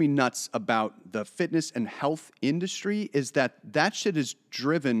drives me nuts about the fitness and health industry is that shit is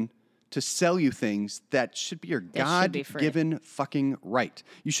driven to sell you things that should be your should be free. God-given fucking right.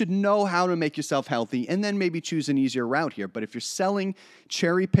 You should know how to make yourself healthy and then maybe choose an easier route here. But if you're selling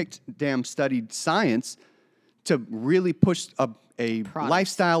cherry-picked, damn studied science to really push a Product.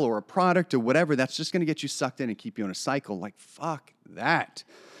 lifestyle or a product or whatever, that's just going to get you sucked in and keep you in a cycle. Like, fuck that.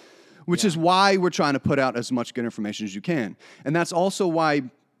 Which is why we're trying to put out as much good information as you can. And that's also why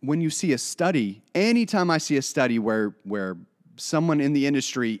when you see a study, anytime I see a study where someone in the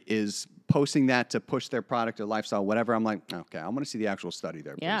industry is posting that to push their product or lifestyle, whatever, I'm like, okay, I want to see the actual study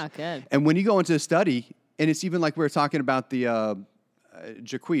there, please. Yeah, good. And when you go into a study, And it's even like we were talking about the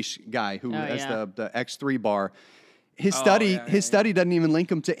Jaquish guy who has yeah. the X3 bar. His yeah, study doesn't even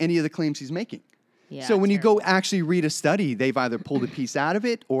link him to any of the claims he's making. Yeah, So when you terrible. go actually read a study, they've either pulled a piece out of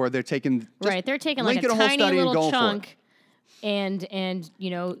it or they're taking Right, they're taking like a whole tiny study and little going for it. chunk and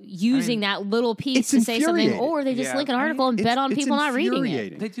using that little piece it's to say something, infuriating. or they just Yeah. link an I mean, article and bet on people not reading it.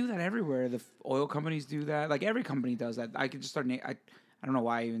 infuriating. They do that everywhere. The oil companies do that. Like every company does that. I could just start. I don't know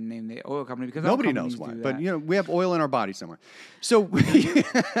why I even named the oil company because all Nobody knows companies why, do but that. we have oil in our body somewhere. So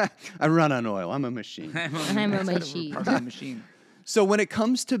I run on oil. I'm a machine. I'm a Instead of machine. part of the machine. So when it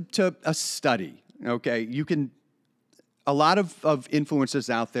comes to a study, okay, a lot of influencers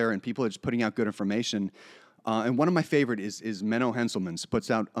out there and people are just putting out good information. And one of my favorite is Menno Henselmans,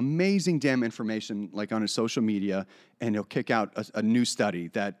 puts out amazing damn information like on his social media, and he'll kick out a new study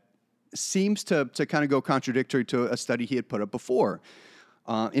that seems to kind of go contradictory to a study he had put up before.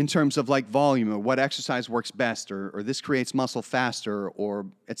 In terms of like volume or what exercise works best or this creates muscle faster or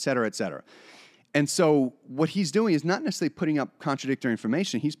et cetera, et cetera. And so what he's doing is not necessarily putting up contradictory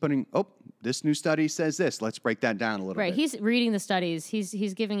information. He's putting, this new study says this. Let's break that down a little Right, bit. he's reading the studies.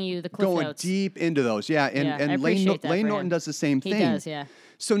 He's giving you the cliff Going notes. deep into those. Yeah, Yeah, I and appreciate that Lane for Norton him. does the same He thing. does, yeah.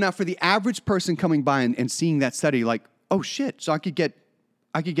 So now for the average person coming by and seeing that study, like, oh shit, so I could get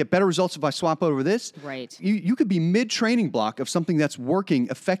better results if I swap over this. Right. You could be mid-training block of something that's working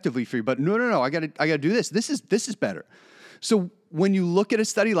effectively for you, but no, I gotta do this. This is better. So when you look at a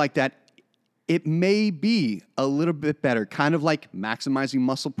study like that, it may be a little bit better, kind of like maximizing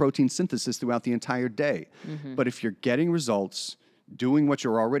muscle protein synthesis throughout the entire day. Mm-hmm. But if you're getting results, doing what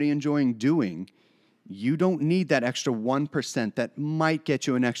you're already enjoying doing, you don't need that extra 1% that might get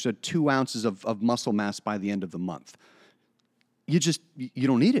you an extra 2 ounces of muscle mass by the end of the month. You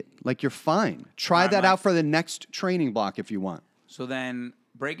don't need it. Like, you're fine. Try Right, that Mike. out for the next training block if you want. So then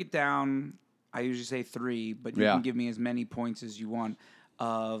break it down. I usually say 3, but you Yeah. can give me as many points as you want.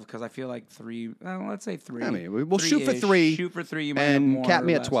 Because I feel like 3. Let's say 3. I mean, we'll shoot for 3-ish. 3. Shoot for 3. You might have And more cap or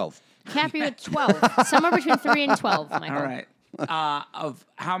me at less. 12. Cap you at 12. Somewhere between 3 and 12, Michael. All right. Of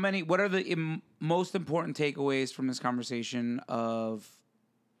how many? What are the most important takeaways from this conversation? Of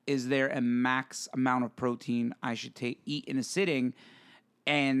is there a max amount of protein I should eat in a sitting,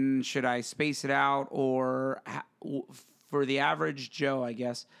 and should I space it out, or for the average Joe, I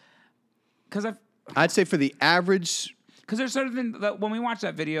guess? Because I'd say for the average, because there's certain that when we watch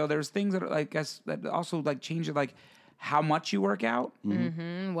that video, there's things that are like that also like change it, like how much you work out.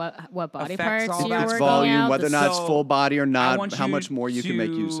 What body Affects parts all you're that. it's working volume, out, whether or the not it's So, full body or I not, want how you much more you can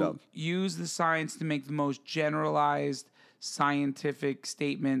make use to of. Use the science to make the most generalized scientific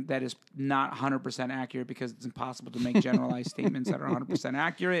statement that is not 100% accurate, because it's impossible to make generalized statements that are 100%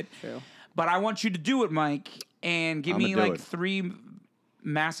 accurate. True. But I want you to do it, Mike, and give I'ma me do like it. 3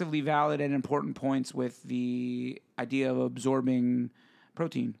 massively valid and important points with the idea of absorbing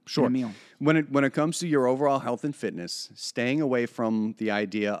protein in a meal. When it comes to your overall health and fitness, staying away from the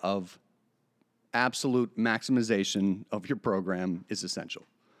idea of absolute maximization of your program is essential.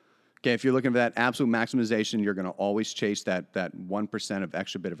 Okay, if you're looking for that absolute maximization, you're going to always chase that 1% of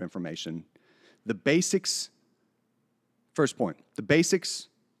extra bit of information. The basics, first point, the basics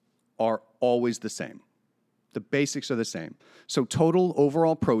are always the same. The basics are the same. So total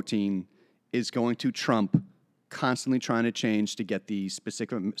overall is going to trump constantly trying to change to get the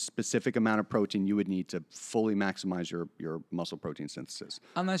specific amount of protein you would need to fully maximize your muscle protein synthesis.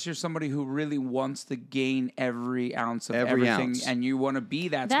 Unless you're somebody who really wants to gain every ounce of Every everything, ounce. and you want to be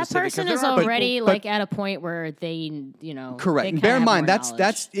that That specific. 'cause person there is are people- already but- like at a point where they, Correct. they And kinda bear in have mind, more that's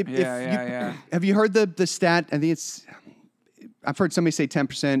knowledge. if Yeah. Have you heard the stat? I think I've heard somebody say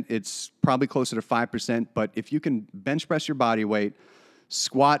 10%. It's probably closer to 5%. But if you can bench press your body weight,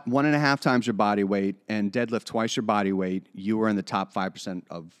 squat 1.5 times your body weight, and deadlift twice your body weight, you are in the top 5%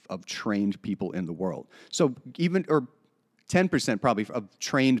 of trained people in the world. So 10% probably of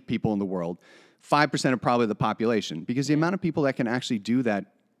trained people in the world, 5% of probably the population, because the amount of people that can actually do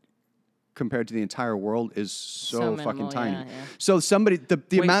that compared to the entire world is so minimal, fucking tiny. yeah. So somebody, the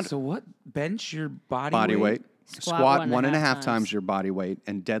Wait, amount so what? Bench your body weight, Squat 1.5 times. times your body weight,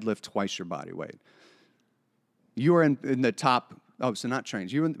 and deadlift twice your body weight. You are in the top, so not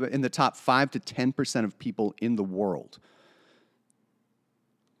trained, you're in the top 5 to 10% of people in the world.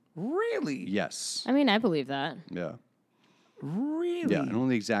 Really? Yes. I mean, I believe that. Yeah. Really? Yeah, I don't know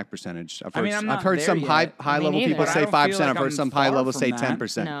the exact percentage. I've I heard, mean, I'm not I've heard there some yet. high Me level neither. people But I say don't 5%. feel like I've heard I'm some high far level say from that.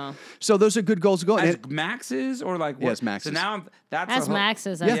 10%. No. So those are good goals to go. As And maxes or like what? Yes, maxes. So now that's As a whole-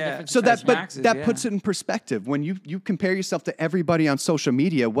 maxes, that's a Yeah. different so That's that, but maxes, that yeah. puts it in perspective. When you compare yourself to everybody on social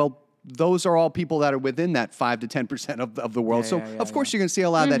media, well, those are all people that are within that 5 to 10% of the world. Yeah, So yeah, of course you're going to see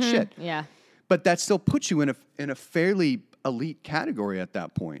a lot of that shit. Yeah. but that still puts you in a fairly elite category at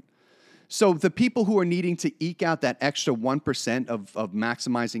that point. So the people who are needing to eke out that extra 1% of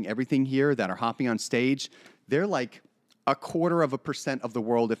maximizing everything here that are hopping on stage, they're like 0.25% of the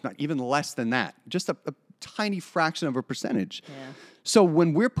world, if not even less than that. Just a tiny fraction of a percentage. Yeah. So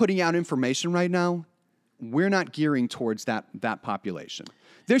when we're putting out information right now, we're not gearing towards that population.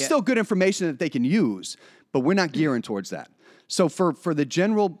 There's still good information that they can use, but we're not gearing towards that. So for the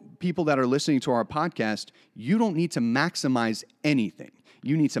general people that are listening to our podcast, you don't need to maximize anything.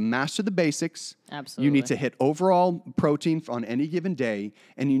 You need to master the basics. Absolutely. You need to hit overall protein on any given day,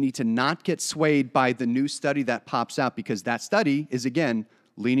 and you need to not get swayed by the new study that pops out, because that study is, again,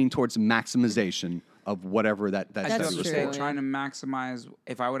 leaning towards maximization of whatever that I study still was say for. trying to maximize.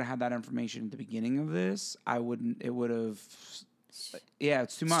 If I would have had that information at the beginning of this, I wouldn't. It would have. Yeah,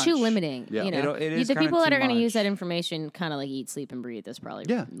 it's too much. It's too limiting. Yeah. You know, It is the kinda people that too are going to use much. that information kind of like eat, sleep, and breathe this probably.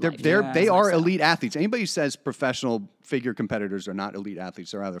 Yeah, life. they Yeah. are elite athletes. Anybody who says professional figure competitors are not elite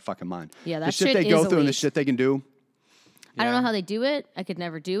athletes are out of their fucking mind. Yeah, the that shit shit they go is through and the elite. shit they can do. I don't Yeah. know how they do it. I could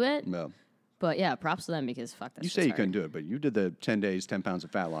never do it. No. But yeah, props to them because fuck that. You say you couldn't do it, but you did the 10 days, 10 pounds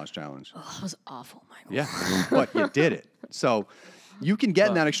of fat loss challenge. Oh, that was awful, Michael. Yeah, but you did it. So you can get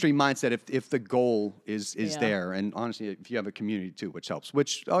in that extreme mindset if the goal is Yeah. there. And honestly, if you have a community too, which helps.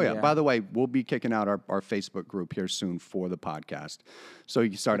 Which, by Yeah. the way, we'll be kicking out our Facebook group here soon for the podcast. So you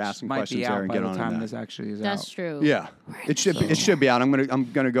can start asking Might questions be there out and by get the on time that. this actually is That's out. true. Yeah, it should be out. I'm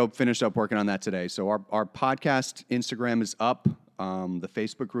gonna go finish up working on that today. So our podcast Instagram is up. The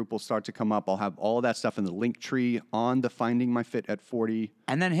Facebook group will start to come up. I'll have all of that stuff in the link tree on the Finding My Fit at 40.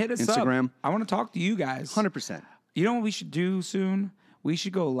 And then hit us Instagram. up. I want to talk to you guys. 100%. You know what we should do soon? We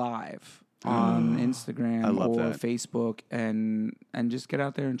should go live on Instagram I love or that. Facebook and just get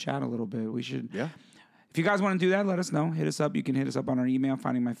out there and chat a little bit. We should. Yeah. If you guys want to do that, let us know. Hit us up. You can hit us up on our email,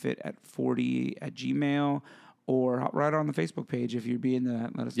 findingmyfit@40@gmail, or right on the Facebook page if you're being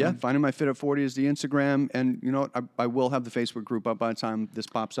that. Let us Yeah, know. Finding My Fit at 40 is the Instagram. And you know what? I will have the Facebook group up by the time this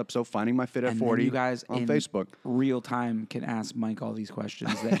pops up. So Finding My Fit at And then 40 you guys on in Facebook. real time can ask Mike all these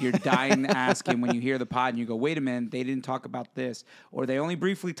questions that you're dying to ask him when you hear the pod and you go, wait a minute, they didn't talk about this, or they only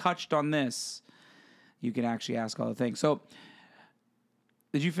briefly touched on this. You can actually ask all the things. So,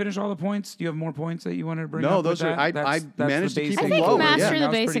 did you finish all the points? Do you have more points that you wanted to bring up? No, with those are. that? I That's managed the to keep basics. them I think low. master Yeah. the That was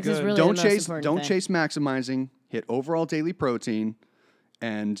pretty basics is good. really Don't the most chase. important Don't thing. chase maximizing. Hit overall daily protein,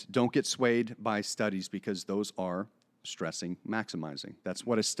 and don't get swayed by studies because those are stressing maximizing. That's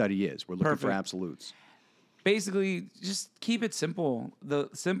what a study is. We're looking for Perfect. absolutes. Basically, just keep it simple. The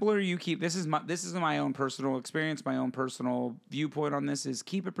simpler you keep, this is my own personal experience, my own personal viewpoint on this is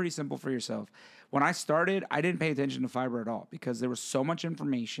keep it pretty simple for yourself. When I started, I didn't pay attention to fiber at all because there was so much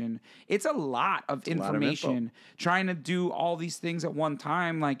information. It's a lot of information trying to do all these things at one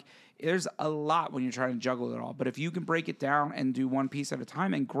time. Like there's a lot when you're trying to juggle it all. But if you can break it down and do one piece at a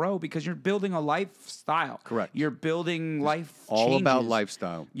time and grow, because you're building a lifestyle. Correct. You're building life All about changes.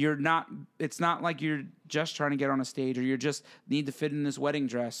 lifestyle. You're not. It's not like you're just trying to get on a stage, or you just need to fit in this wedding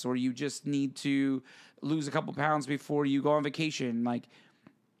dress, or you just need to lose a couple pounds before you go on vacation. Like,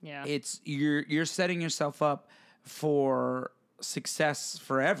 Yeah. it's you're setting yourself up for success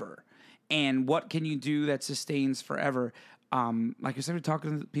forever. And what can you do that sustains forever? Like I said, we're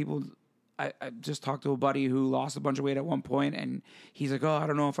talking to people. I just talked to a buddy who lost a bunch of weight at one point, and he's like, "Oh, I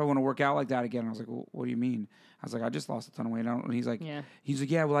don't know if I want to work out like that again." I was like, well, "What do you mean?" I was like, "I just lost a ton of weight." And he's like, Yeah.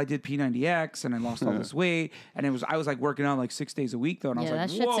 "Yeah, well, I did P90X, and I lost all this weight, and I was like working out like 6 days a week though." And Yeah, I that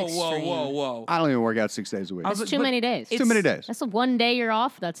was shit's like, extreme. whoa." I don't even work out 6 days a week. I was That's like, too but many days. Too many days. That's the one day you're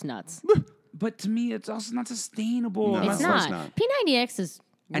off. That's nuts. But to me, it's also not sustainable. No. unless, It's of course not. not. P90X is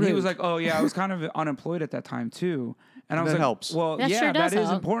And he was rude. like, "Oh yeah, I was kind of unemployed at that time too." And I was That like, helps. "Well, That yeah, sure does that is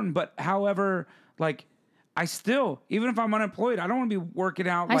help. important." But however, like, I still, even if I'm unemployed, I don't want to be working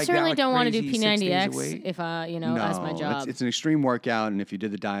out. I like certainly that, like don't want to do crazy 6 days a P90X week. if as my job. It's an extreme workout, and if you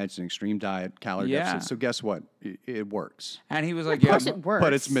did the diet, it's an extreme diet, calorie Yeah. deficit. So guess what? It works. And he was like, Of course "Yeah," it works.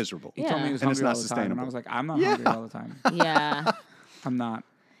 But it's miserable. he told me he Yeah. was And it's hungry not all the time, and sustainable. I was like, "I'm not Yeah. hungry all the time. Yeah. I'm not."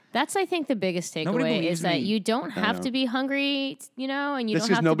 That's, I think, the biggest Nobody takeaway believes is that me. you don't have know. to be hungry, and you That's don't 'cause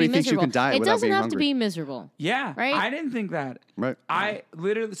have to nobody be thinks you miserable. can diet It without doesn't being have to hungry. be miserable. Yeah, Right? I didn't think that. Right. I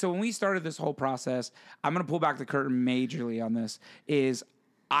literally, so when we started this whole process, I'm going to pull back the curtain majorly on this, is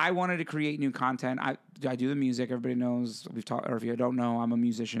I wanted to create new content. I do the music. Everybody knows, we've talked, or if you don't know, I'm a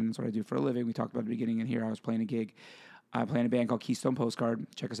musician. That's what I do for a living. We talked about at the beginning in here. I was playing a gig. I play in a band called Keystone Postcard.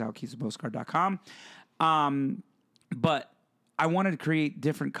 Check us out, keystonepostcard.com. But I wanted to create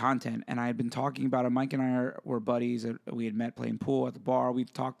different content, and I had been talking about it. Mike and I were buddies. We had met playing pool at the bar.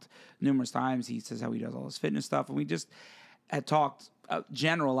 We've talked numerous times. He says how he does all his fitness stuff, and we just had talked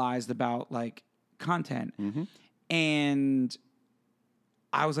generalized about like content, Mm-hmm. and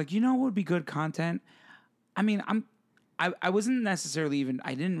I was like, you know what would be good content? I mean, I wasn't necessarily even,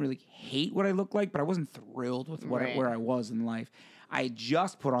 I didn't really hate what I looked like, but I wasn't thrilled with Right. where I was in life. I had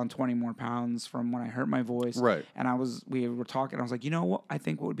just put on 20 more pounds from when I hurt my voice. Right. And we were talking, I was like, you know what? I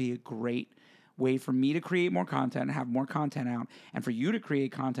think what would be a great way for me to create more content and have more content out, and for you to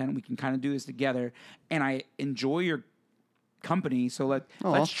create content, we can kind of do this together. And I enjoy your company, so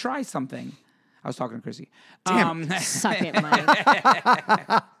let's try something. I was talking to Chrissy. Damn Suck it,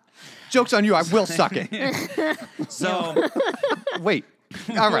 Mike. Joke's on you. I will suck it. So Wait.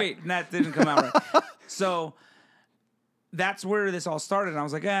 All right. wait, that didn't come out right. So that's where this all started. And I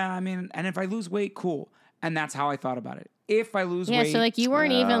was like, I mean, and if I lose weight, cool. And that's how I thought about it. If I lose Yeah, weight, so like you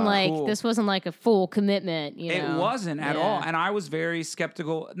weren't even like cool. this wasn't like a full commitment. You It know? wasn't at Yeah. all. And I was very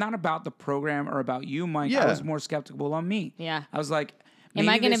skeptical, not about the program or about you, Mike. I Yeah. was more skeptical on me. Yeah. I was like, Am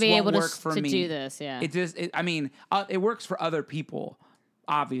I maybe going to this be won't able to, work for to me. do this? Yeah. It just, I mean, it works for other people,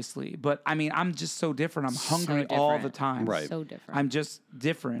 obviously. But I mean, I'm just so different. I'm So hungry all the different. time. Right. So different. I'm just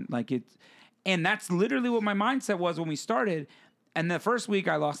different. Like it, and that's literally what my mindset was when we started. And the first week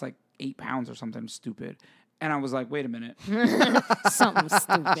I lost like 8 pounds or something stupid. And I was like, wait a minute, Something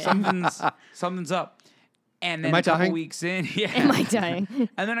stupid. something's up. And then Am I a couple dying? weeks in, yeah. Am I dying?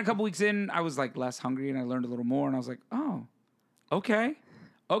 And then a couple weeks in, I was like less hungry and I learned a little more. And I was like, oh, okay.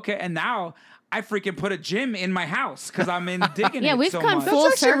 And now I freaking put a gym in my house because I'm in digging Yeah, it we've so gone much. full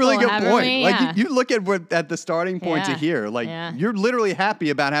That's actually a really circle, good haven't point. we? Like Yeah. you look at the starting point to Yeah. here. Like Yeah. you're literally happy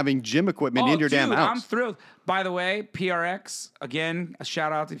about having gym equipment in your damn dude, house. I'm thrilled. By the way, PRX, again, a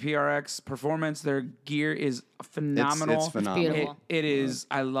shout out to PRX Performance. Their gear is phenomenal. It's phenomenal. beautiful. It is.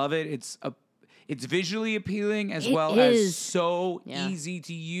 I love it. It's visually appealing as It well as is. so Yeah. easy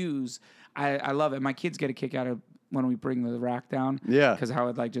to use. I love it. My kids get a kick out of when we bring the rack down. Yeah. Because how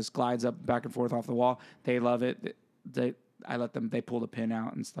it like just glides up back and forth off the wall. They love it. I let them. They pull the pin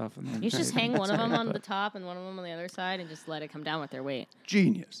out and stuff. And then You should just hang one of them on the top and one of them on the other side and just let it come down with their weight.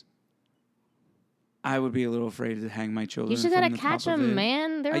 Genius. I would be a little afraid to hang my children. You just from gotta the catch top of them, it.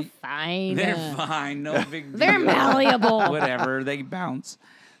 man. They're fine. They're fine. No big deal. They're malleable. Whatever. They bounce.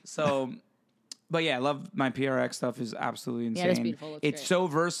 So, but yeah, I love my PRX stuff is absolutely insane. Yeah, it's beautiful. Looks It's great. so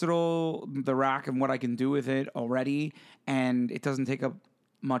versatile, the rack and what I can do with it already. And it doesn't take up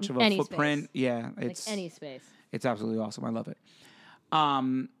much of a Any footprint. space. Yeah. Like It's any space. it's absolutely awesome. I love it.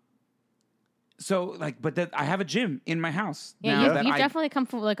 So like, but I have a gym in my house. Yeah, now you've, that you've I definitely come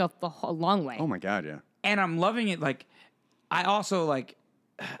from like a long way. Oh my God, yeah. and I'm loving it. Like, I also like,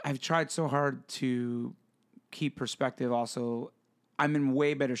 I've tried so hard to keep perspective. Also, I'm in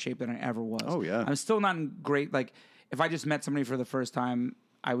way better shape than I ever was. Oh, yeah. I'm still not in great. Like, if I just met somebody for the first time,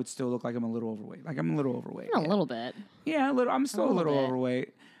 I would still look like I'm a little overweight. Like I'm a little overweight. A little bit. Yeah, a little. I'm still a little little bit.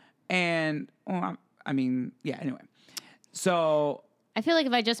 overweight. And well, I mean, yeah. Anyway, so I feel like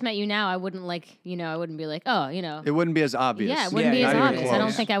if I just met you now, I wouldn't I wouldn't be like, oh, It wouldn't be as obvious. yeah, it wouldn't Yeah, be as not even obvious. I don't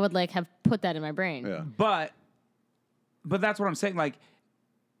close. think I would like have put that in my brain. Yeah. But that's what I'm saying. Like,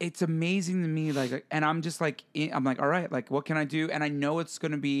 it's amazing to me. Like, and I'm just like, I'm like, all right, like, what can I do? And I know it's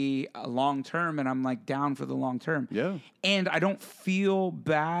going to be a long term, and I'm like down for the long term. Yeah. And I don't feel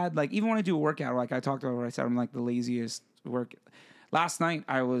bad. Like, even when I do a workout, like I talked about what I said, I'm like the laziest work. Last night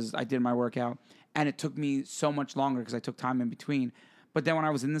I did my workout, and it took me so much longer because I took time in between. But then when I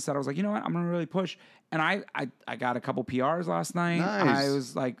was in the set, I was like, you know what? I'm gonna really push. And I got a couple PRs last night. Nice. I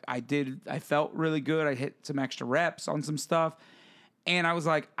was like, I felt really good. I hit some extra reps on some stuff. And I was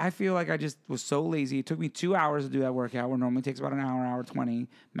like, I feel like I just was so lazy. It took me 2 hours to do that workout, where normally takes about an hour 20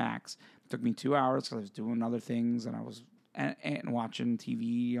 max. It took me 2 hours because I was doing other things and I was and watching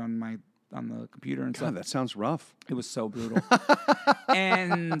TV on the computer and God, stuff. that sounds rough. It was so brutal.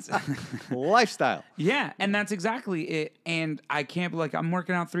 And Lifestyle. yeah, and that's exactly it. And I can't be like, I'm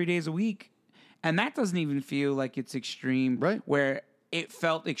working out 3 days a week. And that doesn't even feel like it's extreme. Right. Where it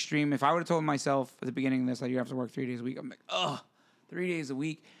felt extreme. If I would have told myself at the beginning of this that you have to work 3 days a week, I'm like, ugh, 3 days a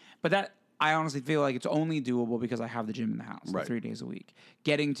week. But that, I honestly feel like it's only doable because I have the gym in the house Right. 3 days a week.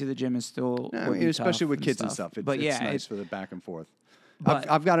 Getting to the gym is still Yeah, I would mean, be especially tough with kids and stuff. But yeah, it's nice it's for the back and forth. But-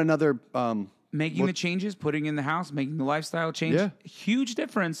 I've got another. making the changes, putting in the house, making the lifestyle change, Yeah. huge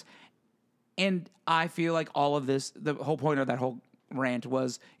difference. And I feel like all of this, the whole point of that whole rant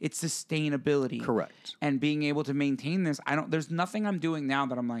was it's sustainability. Correct. And being able to maintain this. There's nothing I'm doing now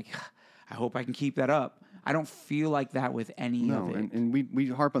that I'm like, I hope I can keep that up. I don't feel like that with any No, of it. and we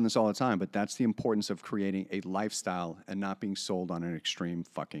harp on this all the time, but that's the importance of creating a lifestyle and not being sold on an extreme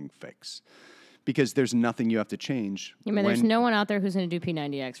fucking fix. Because there's nothing you have to change. I mean, there's when- no one out there who's going to do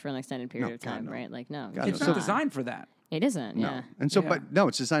P90X for an extended period No, of time, God, no. right? Like, no. God, It's no. not So- designed for that. It isn't. No. Yeah. And so, Yeah. but no,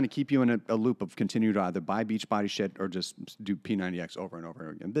 it's designed to keep you in a loop of continue to either buy Beachbody shit or just do P90X over and over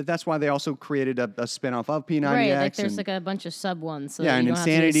again. But that's why they also created a spinoff of P90X. Right. Like there's and, like a bunch of sub ones. So yeah, that and you don't have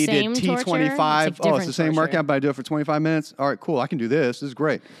to do Insanity the did same torture. T25. It's like Oh, it's the same different workout, but I do it for 25 minutes. All right, cool. I can do this. This is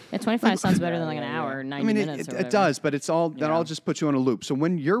great. Yeah, 25 sounds better than like an hour, 90 I mean, minutes. or it whatever. does, but it's all that Yeah. all just puts you on a loop. So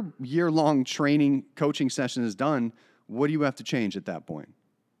when your year-long training coaching session is done, what do you have to change at that point?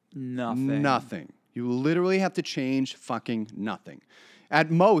 Nothing. Nothing. You literally have to change fucking nothing.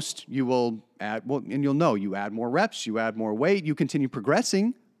 At most, you will add, well, and you'll know you add more reps, you add more weight, you continue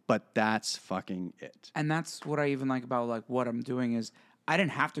progressing, but that's fucking it. And that's what I even like about like what I'm doing is I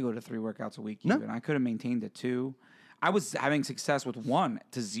didn't have to go to 3 workouts a week even. I could have maintained it 2. I was having success with 1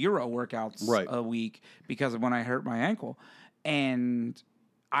 to 0 workouts Right. a week because of when I hurt my ankle. And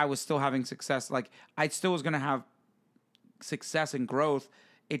I was still having success. Like I still was going to have success and growth.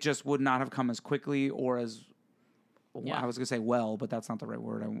 It just would not have come as quickly or as I was going to say well, but that's not the right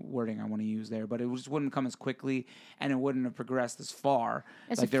wording I want to use there. But it just wouldn't come as quickly and it wouldn't have progressed as far.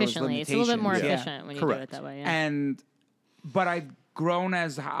 It's like there was efficiently. It's a little bit more limitations. efficient when you Correct. do it that way. Yeah. But I've grown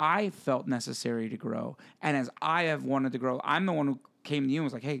as I felt necessary to grow. And as I have wanted to grow, I'm the one who came to you and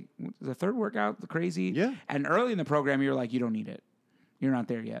was like, hey, the 3rd workout, crazy. Yeah. And early in the program, you're like, you don't need it. You're not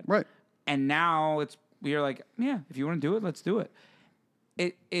there yet. Right. And now you're like, yeah, if you want to do it, let's do it.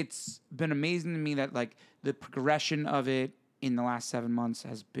 It's been amazing to me that like the progression of it in the last 7 months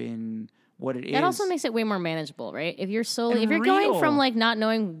has been what it is. That also makes it way more manageable, right? If you're And if you're going from real. like not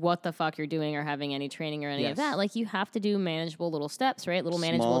knowing what the fuck you're doing or having any training or any Yes. of that, like you have to do manageable little steps, right? Little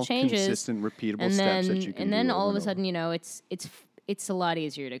manageable Small, changes, consistent, repeatable and steps then that you can and then do all over of a and sudden, you know, it's a lot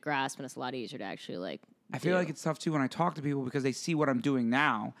easier to grasp and it's a lot easier to actually like. I feel like it's tough too when I talk to people because they see what I'm doing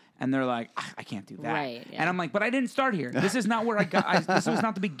now and they're like, I can't do that. Right, yeah. And I'm like, but I didn't start here. This is not where I got. This was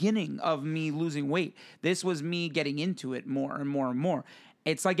not the beginning of me losing weight. This was me getting into it more and more and more.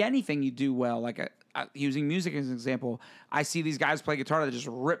 It's like anything you do well. Like using music as an example, I see these guys play guitar that just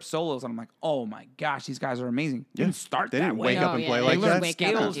rip solos, and I'm like, oh my gosh, these guys are amazing. Didn't start They that didn't way. wake up and yeah, play they like They learned learned that. wake up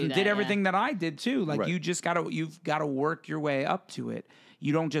and scales do and that, did yeah. everything that I did too. Like Right. you've got to work your way up to it.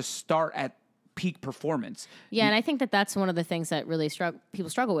 You don't just start at peak performance. Yeah, and I think that that's one of the things that really people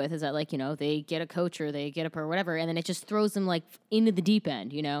struggle with is that, like, you know, they get a coach or they get a pro or whatever, and then it just throws them, like, into the deep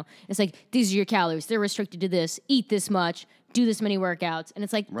end, you know? It's like, these are your calories. They're restricted to this. Eat this much. Do this many workouts. And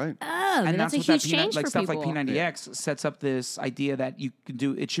it's like, Right. oh, And that's a what huge that change like for stuff people. like P90X sets up this idea that you can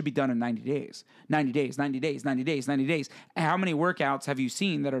do. It should be done in 90 days. 90 days, 90 days, 90 days, 90 days. And how many workouts have you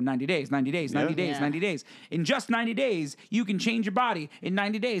seen that are 90 days, 90 days, 90 days, Yeah. 90 days? In just 90 days, you can change your body in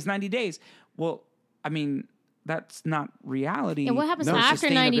 90 days, 90 days. Well, I mean, that's not reality. And what happens No, after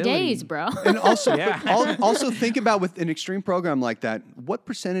 90 sustainability. days, bro? And also, Yeah. also think about with an extreme program like that, what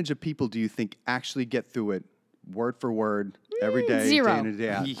percentage of people do you think actually get through it word for word every day, Zero. day in and day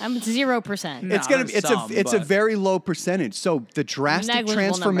out? I'm 0%. No. It's gonna be there's some, it's a but- very low percentage. So the drastic Negligible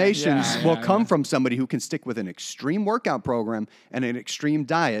number. transformations Yeah, will yeah, come yeah. from somebody who can stick with an extreme workout program and an extreme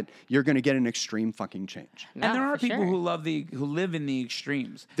diet. You're going to get an extreme fucking change. And No, there are for people sure. who live in the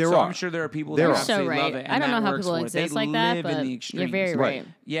extremes. There so are. I'm sure there are people There that are. So absolutely right. love it. I And don't know that how works people for it. exist They like that, live but in the you're extremes. very right.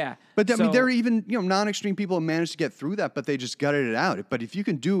 Yeah. But I mean, So- there are even non-extreme people who manage to get through that, but they just gutted it out. But if you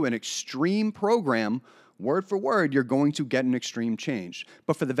can do an extreme program, word for word, you're going to get an extreme change.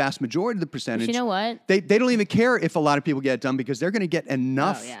 But for the vast majority of the percentage, you know what? They don't even care if a lot of people get it done because they're going to get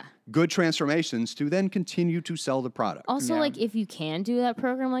enough Oh, yeah. good transformations to then continue to sell the product. Also, Yeah. like, if you can do that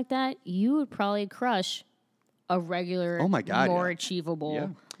program like that, you would probably crush a regular, Oh my God, more yeah. achievable, Yeah.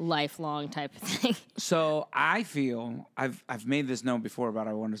 lifelong type of thing. So I feel I've made this note before, but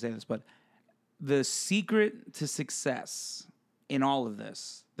I want to say this. But the secret to success in all of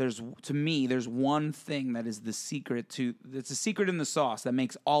this, there's one thing that is the secret to. It's a secret in the sauce that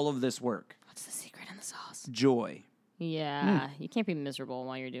makes all of this work. What's the secret in the sauce? Joy. Yeah, you can't be miserable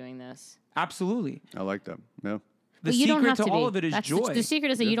while you're doing this. Absolutely. I like that. Yeah. The But you don't secret have to to all be. of it is That's joy. The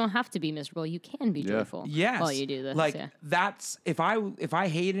secret is that you don't have to be miserable. You can be joyful Yes. while you do this. Like yeah. that's if I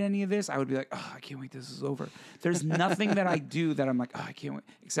hated any of this, I would be like, oh, I can't wait this is over. There's nothing that I do that I'm like, oh, I can't wait.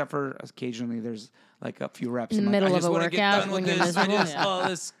 Except for occasionally there's like a few reps In the I'm like, middle I of just a wanna get workout done when with you're this. I miserable, just, yeah.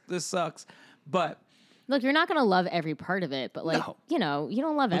 oh, this sucks. But Look, you're not going to love every part of it, but like, No. you know, you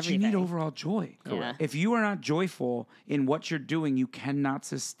don't love But everything. you need overall joy. Correct. If you are not joyful in what you're doing, you cannot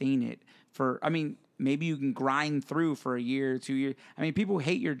sustain it maybe you can grind through for a year, 2 years. I mean, people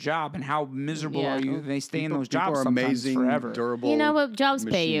hate your job and how miserable Yeah. are you? They stay in those People jobs are sometimes amazing, forever. durable. You know what? Jobs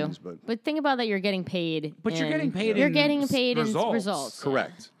pay you. machines, But think about that you're getting paid. But you're getting paid You're in getting paid in results. results. Yeah,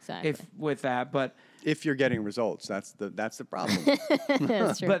 Correct. exactly. If with that, but If you're getting results, that's the problem.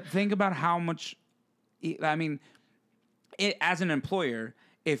 That's true. but think about how much. I mean, as an employer,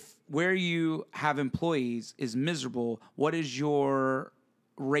 if where you have employees is miserable, what is your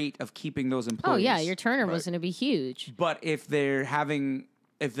rate of keeping those Oh employees? yeah, your turnover is going to be huge. But if they're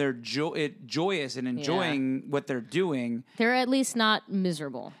joyous and enjoying what they're doing, They're at least not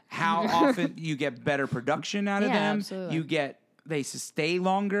miserable. how often you get better production out of Yeah, them? absolutely. They stay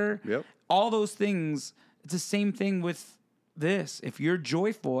longer. Yep. All those things. It's the same thing with this. If you're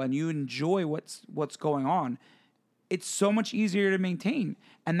joyful and you enjoy what's going on, it's so much easier to maintain,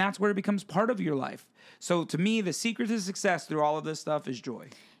 and that's where it becomes part of your life. So to me, the secret to success through all of this stuff is joy.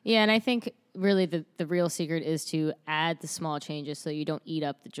 Yeah, and I think really the real secret is to add the small changes so you don't eat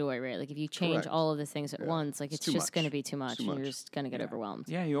up the joy, right? Like if you change Correct. all of the things at once, like it's too just much. going to be too much, Too and much. you're just going to get overwhelmed.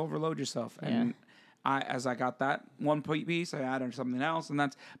 Yeah, you overload yourself. And as I got that one piece, I added something else,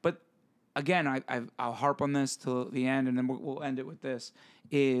 and but again, I'll harp on this till the end, and then we'll end it with this.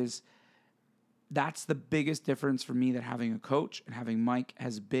 That's the biggest difference for me that having a coach and having Mike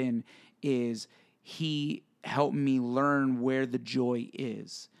has been, is he helped me learn where the joy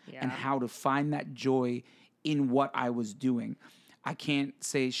is and how to find that joy in what I was doing. I can't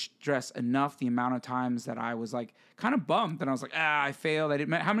stress enough the amount of times that I was like kind of bummed and I was like, I failed. I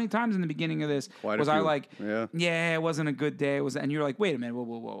didn't. How many times in the beginning of this Quite a was I few. like, Yeah. it wasn't a good day. And you're like, wait a minute,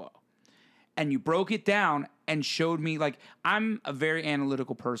 whoa. And you broke it down and showed me, like, I'm a very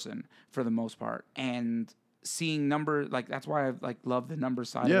analytical person for the most part, and seeing numbers, like, that's why I like love the number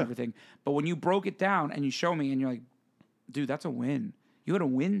side of everything. But when you broke it down and you show me, and you're like, dude, that's a win. You had a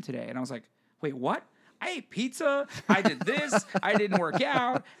win today, and I was like, wait, what? I ate pizza. I did this. I didn't work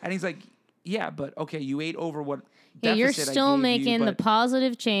out. And he's like, yeah, but okay, you ate over what. Yeah, you're deficit I still gave you, making the but-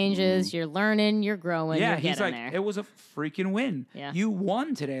 positive changes. You're learning. You're growing. Yeah, you're he's getting like, there. it was a freaking win. Yeah. You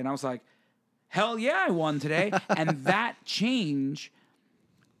won today. And I was like, hell yeah, I won today. And that change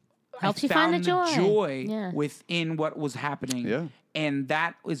Helps I you find the found joy. Yeah. within what was happening. Yeah. And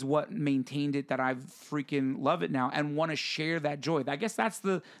that is what maintained it, that I freaking love it now and want to share that joy. I guess that's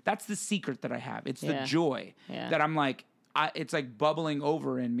the secret that I have. It's the joy that I'm like, it's like bubbling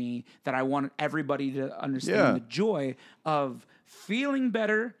over in me, that I want everybody to understand the joy of feeling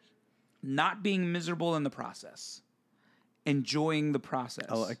better, not being miserable in the process, enjoying the process.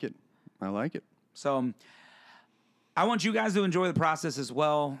 I like it. So I want you guys to enjoy the process as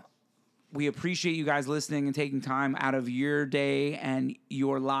well. We appreciate you guys listening and taking time out of your day and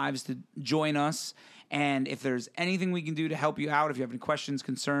your lives to join us. And if there's anything we can do to help you out, if you have any questions,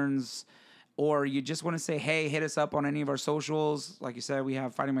 concerns, or you just want to say, hey, hit us up on any of our socials. Like you said, we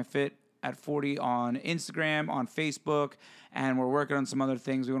have Fighting My Fit at 40 on Instagram, on Facebook, and we're working on some other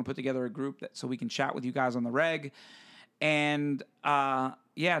things. We want to put together a group so we can chat with you guys on the reg. And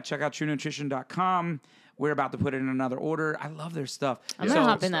check out TrueNutrition.com. We're about to put it in another order. I love their stuff. I'm going to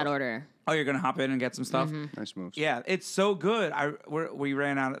hop in that order. Oh, you're going to hop in and get some stuff? Nice moves. Yeah, it's so good. We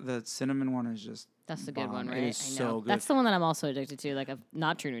ran out of the cinnamon one. Is just That's the good bomb. one, right? It is I know. so good. That's the one that I'm also addicted to. Like, I'm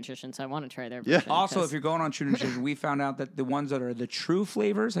not True Nutrition, so I want to try their Yeah. version. Also, because- if you're going on True Nutrition, we found out that the ones that are the true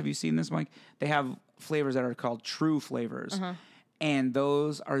flavors, have you seen this, Mike? They have flavors that are called true flavors. And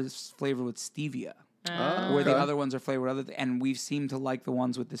those are flavored with stevia. Where the other ones are flavored with and we've seemed to like the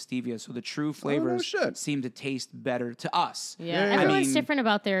ones with the stevia. So the true flavors shit. seem to taste better to us. Yeah, Yeah. everyone's I mean- different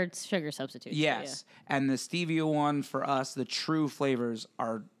about their sugar substitutes. Yes. And the stevia one for us, the true flavors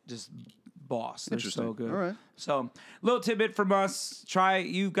are just boss. They're so Interesting. good. All right. So, little tidbit from us. Try,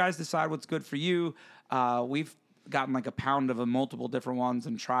 you guys decide what's good for you. We've gotten like a pound of multiple different ones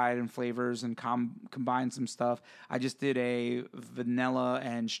and tried and flavors and combined some stuff. I just did a vanilla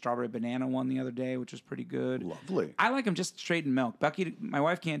and strawberry banana one the other day, which was pretty good. Lovely. I like them just straight in milk. Becky, my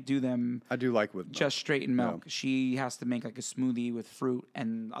wife, can't do them I do like with milk. just straight in milk. She has to make like a smoothie with fruit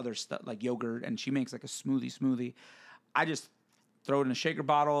and other stuff like yogurt, and she makes like a smoothie. I just throw it in a shaker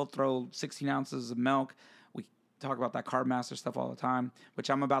bottle, throw 16 ounces of milk. We talk about that Carb Master stuff all the time, which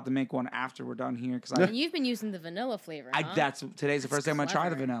I'm about to make one after we're done here because And you've been using the vanilla flavor, huh? today's the first time I try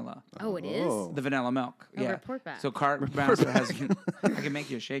the clever. vanilla. Oh, it is? The vanilla milk. Yeah. report back. So Carb Master has. I can make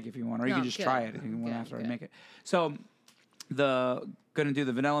you a shake if you want, or you No, can just good. try it if you want Good, after I good. make it. So gonna do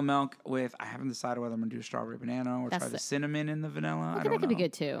the vanilla milk with. I haven't decided whether I'm gonna do strawberry banana or That's try the the- cinnamon in the vanilla. I think that could be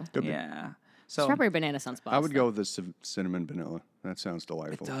good too. Yeah. So Strawberry banana sounds boss. I would go with the cinnamon vanilla. That sounds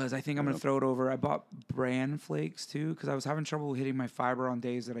delightful. it does. I think I'm gonna throw it over. I bought bran flakes too because I was having trouble hitting my fiber on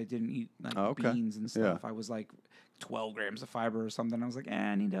days that I didn't eat like Oh, okay. beans and Yeah. stuff. I was like 12 grams of fiber or something. I was like,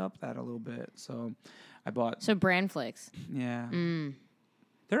 I need to up that a little bit. So I bought. So bran flakes. Yeah.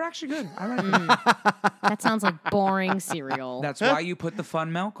 They're actually good. I like them. That sounds like boring cereal. That's why you put the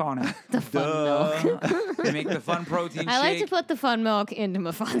fun milk on it. The fun milk. They make the fun protein I like shake. to put the fun milk into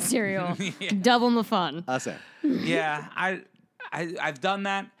my fun cereal. Double my fun. I'll say. Yeah, I've done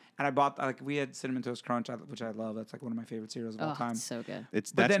that, and I bought we had Cinnamon Toast Crunch, which I love. That's like one of my favorite cereals of all Oh, time. it's so good.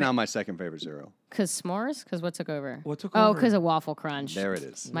 That's then now it- my second favorite cereal. Because s'mores? Because what took over? What took Oh, over? because of Waffle Crunch. There it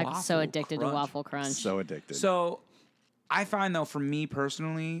is. Michael's so Waffle addicted Crunch. to Waffle Crunch. So addicted. So, I find though, for me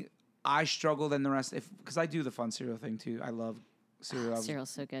personally, I struggle than the rest because I do the fun cereal thing too. I love cereal. I was Cereal's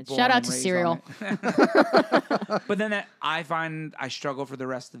so good. born Shout out and to raised cereal. on it. But then I find I struggle for the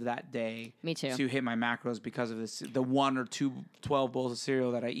rest of that day. Me too. To hit my macros because of the 1 or 2 12 bowls of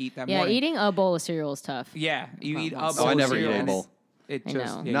cereal that I eat that Yeah, morning. eating a bowl of cereal is tough. Yeah, you eat a Oh, bowl I of never eat cereal a and bowl. It I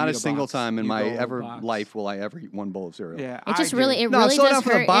just know. yeah, Not you a eat single box. time in You my go ever box. life will I ever eat one bowl of cereal. Yeah, It just I really, do. it No, really slow does down for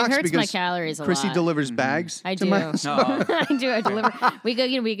the hurt. box It hurts my because calories a Chrissy lot. delivers bags I to do. my house. No, I do. I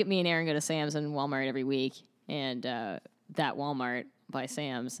deliver. Me and Aaron go to Sam's and Walmart every week, and that Walmart by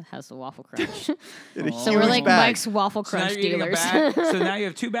Sam's has the Waffle Crunch. In a So we're huge like bag. Mike's Waffle So now Crunch you're eating a dealers. bag. So now you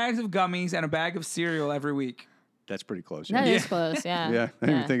have 2 bags of gummies and a bag of cereal every week. That's pretty close. That Yeah, is close. Yeah. yeah. I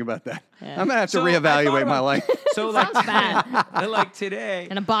didn't even think about that. Yeah. I'm gonna have to So I thought reevaluate my about- life. So like, Sounds bad. like today,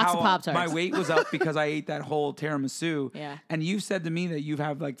 And a box of how Pop-Tarts. My weight was up because I ate that whole tiramisu. Yeah. And you said to me that you've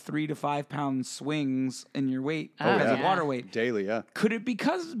had like 3 to 5 pound swings in your weight Oh, because of yeah. water weight. Daily, yeah. Could it be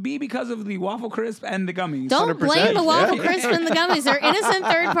because of the waffle crisp and the gummies? Don't 100%, blame the Waffle yeah. Crisp and the gummies. They're innocent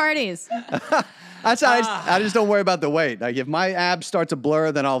third parties. That's I just don't worry about the weight. Like if my abs start to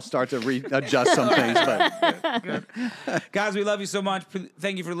blur, then I'll start to readjust some things. But Guys, we love you so much.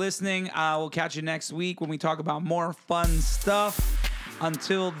 Thank you for listening. We'll catch you next week when we talk about more fun stuff.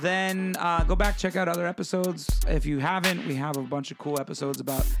 Until then, go back, check out other episodes. If you haven't, we have a bunch of cool episodes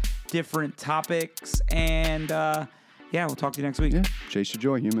about different topics. And yeah, we'll talk to you next week. yeah, chase your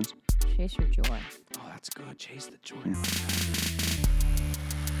joy, humans. Chase your joy. Oh, that's good. Chase the joy.